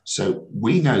 So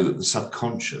we know that the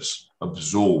subconscious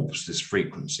absorbs this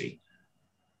frequency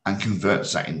and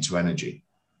converts that into energy.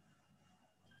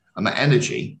 And that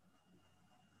energy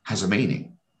has a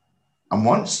meaning. And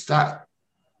once that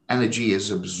energy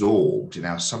is absorbed in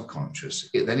our subconscious,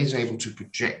 it then is able to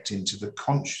project into the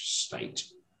conscious state.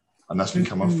 And that's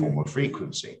become a form of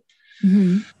frequency.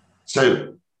 Mm-hmm.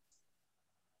 So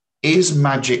is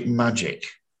magic magic?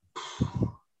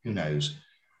 Who knows?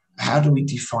 How do we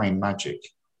define magic?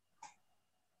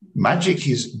 Magic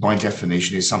is, by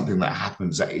definition, is something that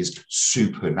happens that is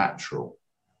supernatural.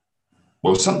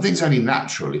 Well, something's only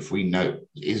natural if we know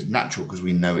is natural because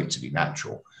we know it to be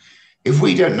natural. If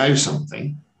we don't know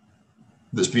something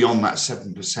that's beyond that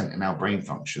 7% in our brain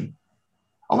function,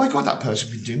 oh my God, that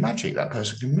person can do magic. That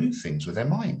person can move things with their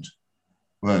mind.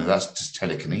 Well, that's just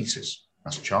telekinesis.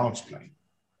 That's child's play.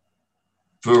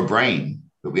 For a brain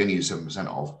that we only use 7%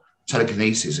 of,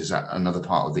 telekinesis is another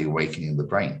part of the awakening of the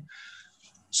brain.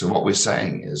 So what we're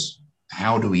saying is,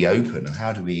 how do we open and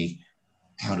how do we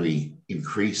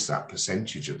increase that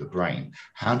percentage of the brain?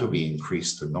 How do we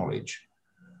increase the knowledge?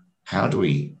 How do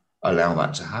we allow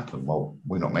that to happen? Well,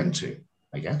 we're not meant to,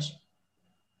 I guess,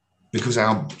 because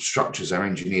our structures, our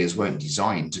engineers weren't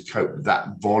designed to cope with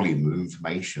that volume of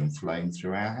information flowing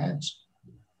through our heads.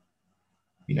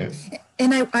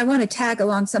 And I want to tag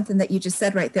along something that you just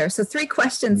said right there. So 3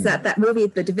 questions that movie,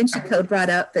 The Da Vinci Code, brought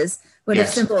up is, what if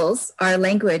symbols are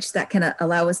language that can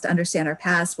allow us to understand our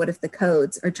past? What if the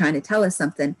codes are trying to tell us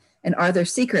something? And are there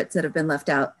secrets that have been left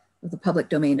out of the public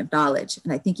domain of knowledge?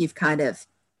 And I think you've kind of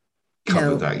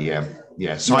covered that.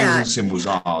 Yeah. Signs and symbols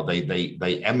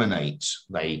they emanate,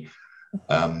 they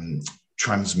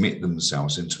transmit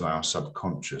themselves into our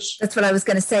subconscious. That's what I was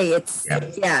going to say.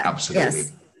 Absolutely.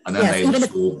 Yes. And then they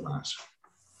absorb that.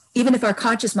 Even if our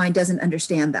conscious mind doesn't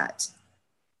understand that.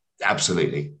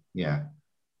 Absolutely. Yeah.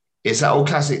 It's that old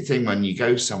classic thing when you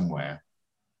go somewhere,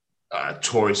 a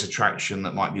tourist attraction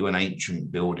that might be an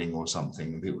ancient building or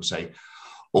something, and people say,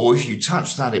 oh, if you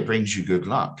touch that, it brings you good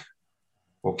luck.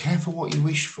 Well, careful what you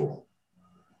wish for.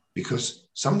 Because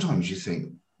sometimes you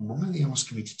think, why are they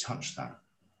asking me to touch that?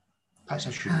 Perhaps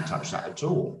I shouldn't touch that at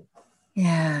all.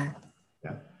 Yeah.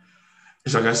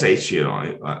 It's like I say to you,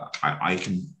 I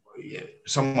can,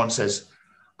 someone says,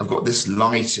 I've got this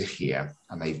lighter here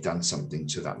and they've done something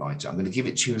to that lighter. I'm going to give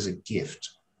it to you as a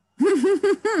gift.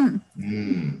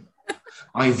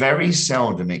 I very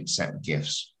seldom accept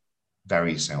gifts.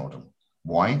 Very seldom.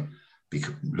 Why?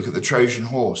 Because look at the Trojan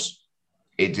horse.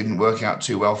 It didn't work out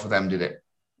too well for them, did it?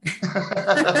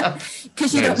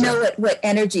 Because you don't know what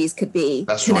energies could be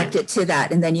connected to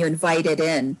that. And then you invite it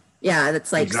in. Yeah,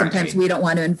 that's like sometimes we don't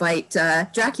want to invite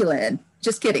Dracula in.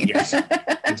 Just kidding. Yes,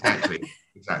 exactly.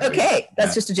 Okay,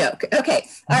 that's just a joke. Okay,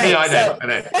 all right. Yeah, I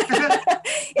know.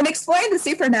 In exploring the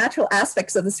supernatural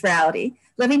aspects of this reality,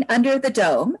 living under the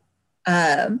dome,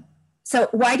 so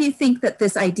why do you think that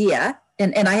this idea,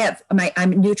 and I'm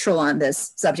neutral on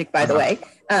this subject, by the way,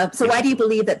 so why do you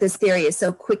believe that this theory is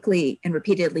so quickly and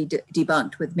repeatedly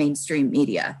debunked with mainstream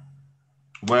media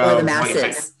or the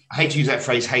masses? I hate to use that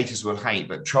phrase, haters will hate,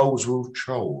 but trolls will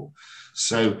troll.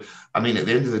 So, I mean, at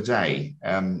the end of the day,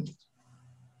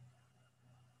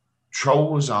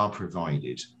 trolls are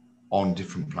provided on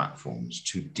different platforms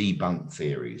to debunk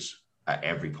theories at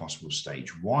every possible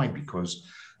stage. Why? Because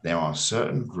there are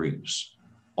certain groups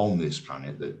on this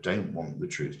planet that don't want the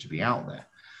truth to be out there.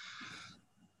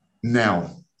 Now,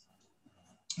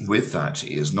 with that,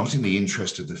 it is not in the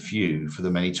interest of the few for the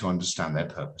many to understand their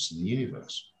purpose in the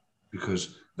universe,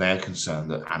 because they're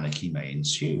concerned that anarchy may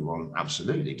ensue. Well,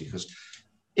 absolutely, because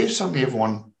if suddenly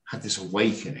everyone had this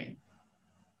awakening,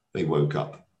 they woke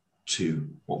up to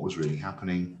what was really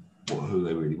happening, who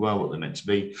they really were, what they're meant to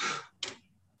be,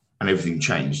 and everything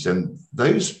changed, then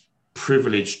those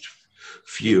privileged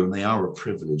few, and they are a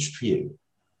privileged few,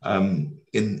 in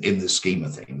the scheme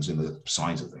of things, in the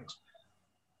size of things,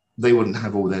 they wouldn't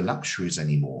have all their luxuries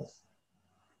anymore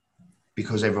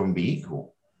because everyone would be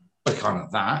equal. I can't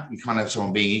have that. You can't have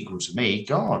someone being equal to me.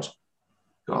 God,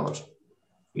 God,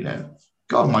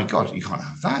 my God, you can't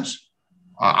have that.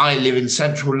 I live in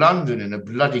central London in a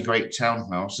bloody great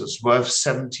townhouse that's worth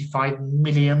 £75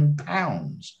 million.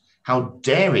 How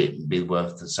dare it be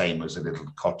worth the same as a little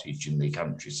cottage in the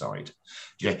countryside?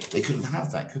 They couldn't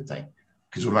have that, could they?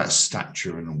 Because all that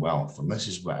stature and wealth, and this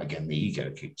is where, again, the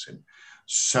ego kicks in.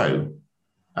 So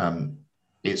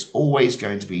it's always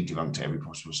going to be debunked at every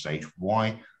possible stage.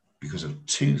 Why? Because of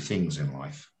 2 things in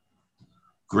life.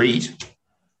 Greed,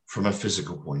 from a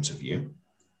physical point of view,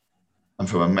 and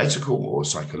from a medical or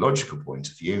psychological point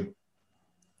of view,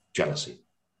 jealousy.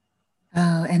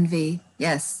 Oh, envy.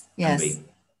 Yes. Envy.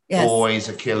 Yes. Always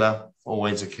a killer.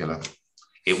 Always a killer.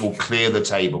 It will clear the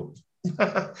table.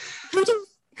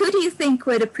 Who do you think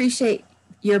would appreciate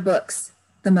your books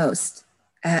the most?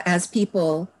 As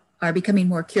people are becoming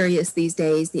more curious these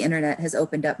days, the internet has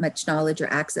opened up much knowledge or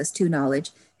access to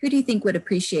knowledge. Who do you think would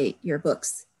appreciate your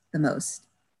books the most?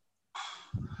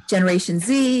 Generation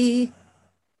Z?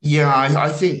 Yeah, I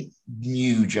think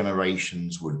new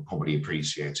generations would probably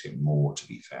appreciate it more, to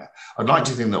be fair. I'd like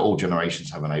to think that all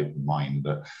generations have an open mind,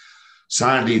 but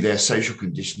sadly, their social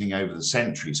conditioning over the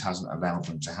centuries hasn't allowed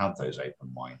them to have those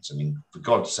open minds. I mean, for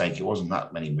God's sake, it wasn't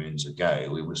that many moons ago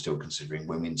we were still considering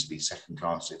women to be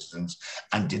second-class citizens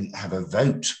and didn't have a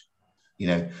vote,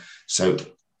 So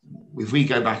if we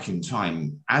go back in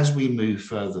time, as we move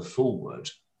further forward,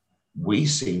 we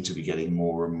seem to be getting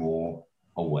more and more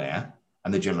aware,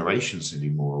 and the generations seem to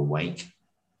be more awake,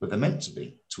 but they're meant to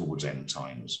be towards end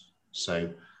times.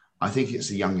 So I think it's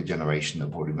the younger generation that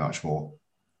are probably much more,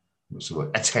 what's the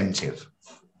word, attentive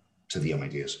to the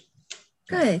ideas.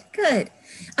 Good, good.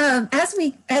 As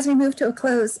we move to a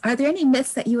close, are there any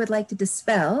myths that you would like to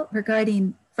dispel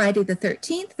regarding Friday the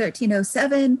 13th,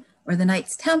 1307, or the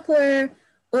Knights Templar,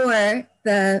 or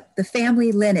the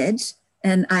family lineage?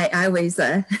 And I always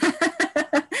I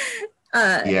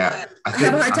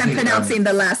have a hard time pronouncing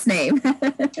the last name.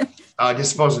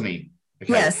 Desposny.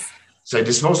 Okay. Yes. So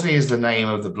Desposny is the name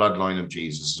of the bloodline of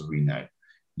Jesus, as we know.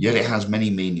 Yet it has many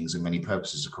meanings and many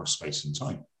purposes across space and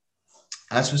time.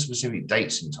 As for specific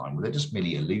dates in time, well, they're just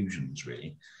merely illusions,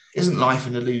 really. Isn't life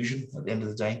an illusion at the end of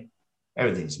the day?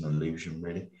 Everything's an illusion,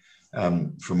 really,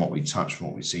 from what we touch, from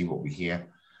what we see, what we hear.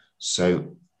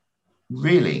 So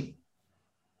really,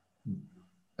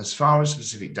 as far as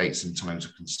specific dates and times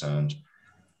are concerned,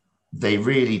 they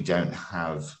really don't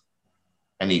have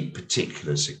any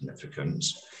particular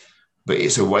significance, but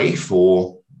it's a way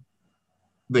for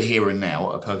the here and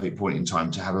now, a perfect point in time,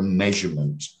 to have a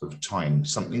measurement of time,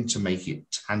 something to make it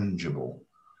tangible,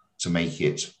 to make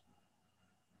it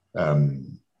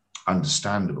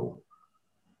understandable,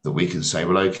 that we can say,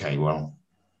 well, okay, well,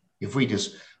 if we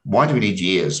just, why do we need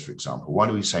years, for example? Why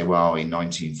do we say, well, in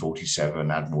 1947,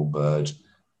 Admiral Byrd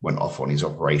went off on his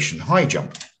Operation High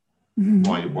Jump?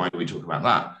 Mm-hmm. Why do we talk about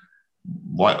that?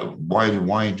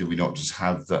 Why do we not just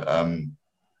have that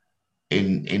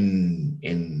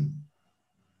in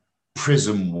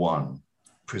Prism 1,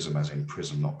 Prism as in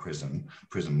prism, not prison,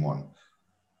 Prism 1,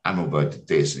 Admiral Byrd did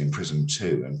this, and in Prism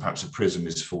 2, and perhaps a prism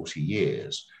is 40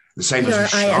 years. The same as a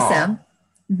Shah.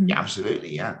 Mm-hmm. Yeah,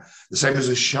 absolutely, yeah. The same as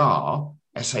a Shah,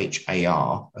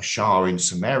 S-H-A-R, a Shah in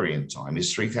Sumerian time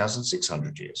is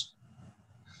 3,600 years.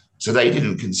 So they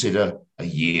didn't consider a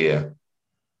year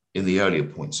in the earlier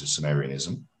points of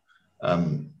Sumerianism.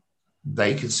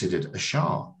 They considered a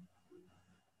Shah.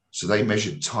 So they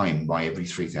measured time by every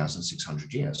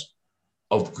 3,600 years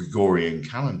of Gregorian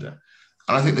calendar.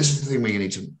 And I think this is the thing we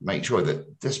need to make sure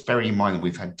that, just bearing in mind that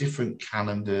we've had different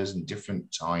calendars and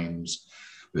different times.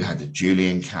 We had the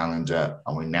Julian calendar,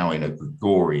 and we're now in a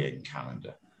Gregorian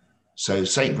calendar. So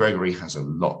St. Gregory has a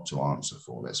lot to answer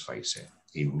for, let's face it.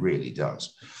 He really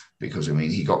does. Because, I mean,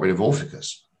 he got rid of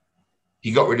Orpheus.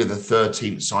 He got rid of the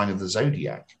 13th sign of the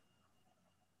zodiac.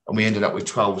 And we ended up with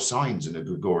 12 signs in a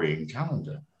Gregorian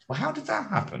calendar. Well, how did that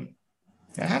happen?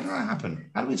 Yeah, how did that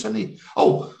happen? How did we suddenly,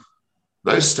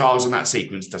 those stars in that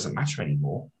sequence doesn't matter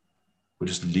anymore. We'll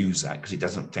just lose that because it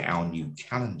doesn't fit our new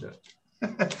calendar.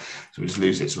 So we just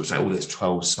lose it. So we'll say, there's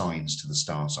 12 signs to the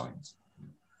star signs.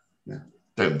 Yeah.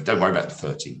 Don't worry about the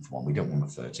 13th one. We don't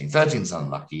want the 13th. 13th's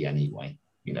unlucky anyway,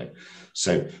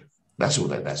 So that's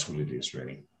all it is,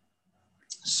 really.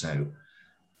 So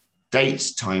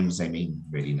dates, times, they mean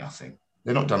really nothing.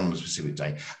 They're not done on a specific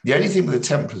day. The only thing with the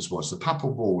Templars was the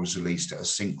Papal Bull was released at a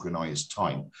synchronized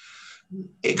time.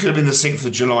 It could have been the 6th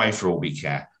of July for all we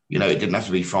care. It didn't have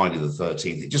to be Friday the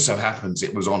 13th. It just so happens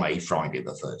it was on a Friday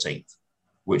the 13th,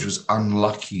 which was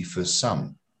unlucky for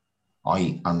some,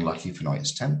 i.e. unlucky for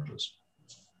Knights Templars,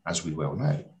 as we well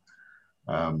know.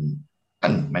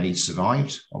 And many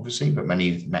survived, obviously, but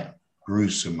many met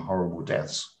gruesome, horrible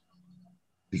deaths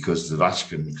because the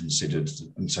Vatican considered,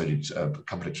 and so did a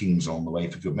couple of kings on the way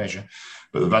for good measure,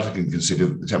 but the Vatican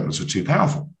considered the Templars were too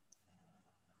powerful.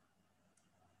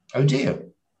 Oh dear,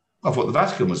 I thought the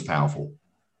Vatican was powerful.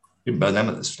 Didn't burn them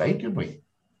at the stake, did we?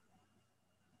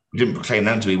 We didn't proclaim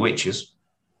them to be witches.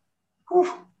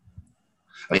 Whew.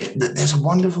 I mean, there's a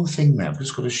wonderful thing there. I've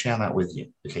just got to share that with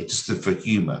you, okay, just for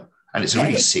humour. And it's a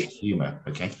really sick humour,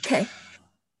 okay? Okay.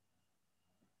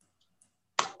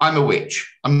 I'm a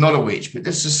witch. I'm not a witch, but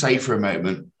let's just say for a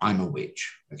moment, I'm a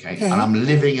witch, okay? And I'm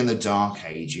living in the Dark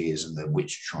Ages and the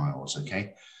witch trials,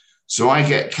 okay? So I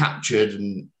get captured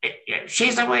and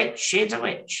she's a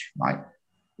witch, right?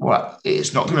 Well,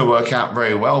 it's not going to work out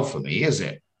very well for me, is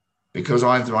it? Because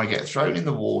either I get thrown in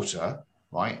the water,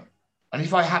 right? And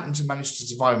if I happen to manage to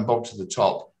survive and bob to the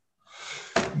top,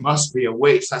 must be a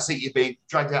witch. That's it. You're being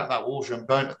dragged out of that water and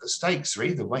burnt at the stake. So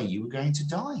either way, you were going to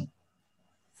die.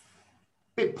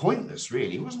 Bit pointless,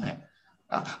 really, wasn't it?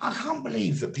 I can't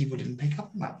believe that people didn't pick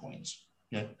up on that point.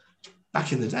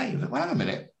 Back in the day, wait a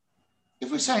minute.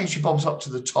 If we're saying she bobs up to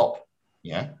the top,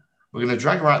 we're going to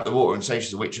drag her out of the water and say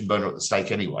she's a witch and burn her at the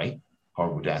stake anyway.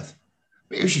 Horrible death.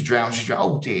 But if she drowns, she drowned.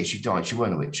 Oh dear, she died. She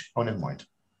weren't a witch. Oh, never mind.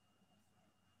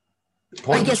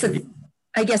 I guess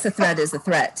a threat is a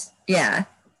threat. Yeah.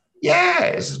 Yeah,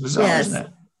 it's bizarre, isn't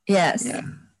it? Yes. Yeah.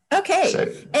 Okay. So,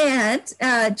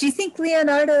 and do you think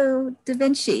Leonardo da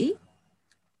Vinci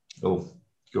go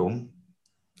on,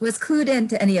 was clued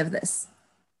into any of this?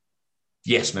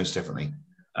 Yes, most definitely.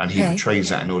 And he portrays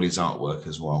that in all his artwork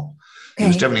as well. He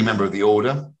was definitely a member of the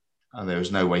order, and there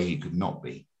was no way he could not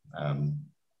be.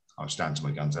 I'll stand to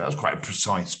my guns. That was quite a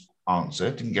precise answer.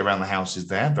 Didn't get around the houses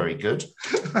there. Very good.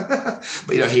 But,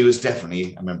 he was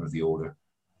definitely a member of the order,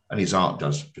 and his art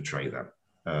does portray that.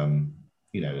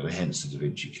 Hence the Da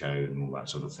Vinci Code and all that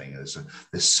sort of thing. There's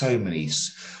so many,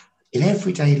 in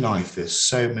everyday life, there's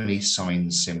so many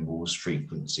signs, symbols,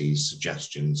 frequencies,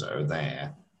 suggestions that are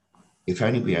there. If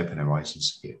only we open our eyes and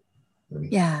see it. Really.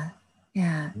 Yeah.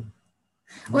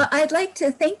 Well, I'd like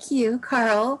to thank you,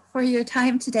 Karl, for your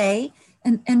time today.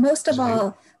 And most of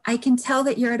all, I can tell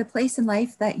that you're at a place in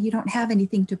life that you don't have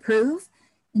anything to prove.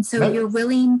 And so you're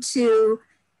willing to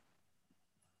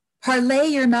parlay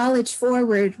your knowledge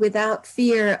forward without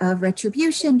fear of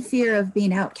retribution, fear of being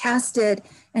outcasted.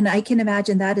 And I can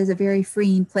imagine that is a very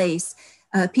freeing place.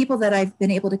 People that I've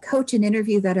been able to coach and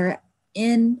interview that are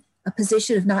in a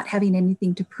position of not having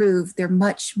anything to prove, they're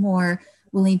much more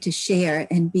willing to share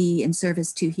and be in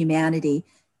service to humanity.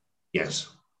 Yes.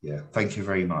 Yeah. Thank you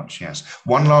very much. Yes.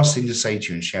 One last thing to say to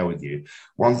you and share with you.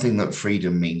 One thing that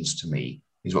freedom means to me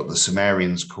is what the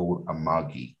Sumerians called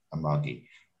amagi.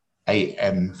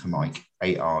 A-M for Mike,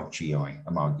 A-R-G-I,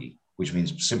 amagi, which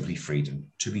means simply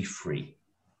freedom, to be free.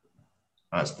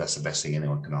 That's the best thing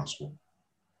anyone can ask for.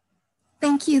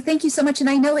 Thank you. Thank you so much. And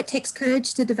I know it takes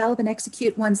courage to develop and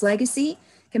execute one's legacy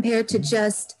compared to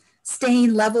just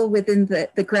staying level within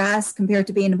the grass compared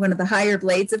to being one of the higher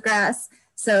blades of grass.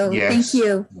 So Thank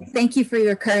you. Thank you for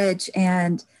your courage.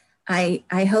 And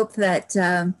I hope that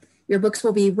your books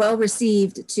will be well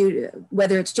received to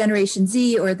whether it's Generation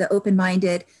Z or the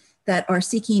open-minded that are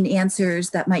seeking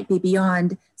answers that might be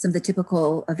beyond some of the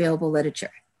typical available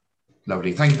literature.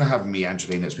 Lovely. Thank you for having me,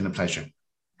 Angelina. It's been a pleasure.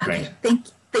 Great. Okay.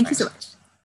 Thank you so much.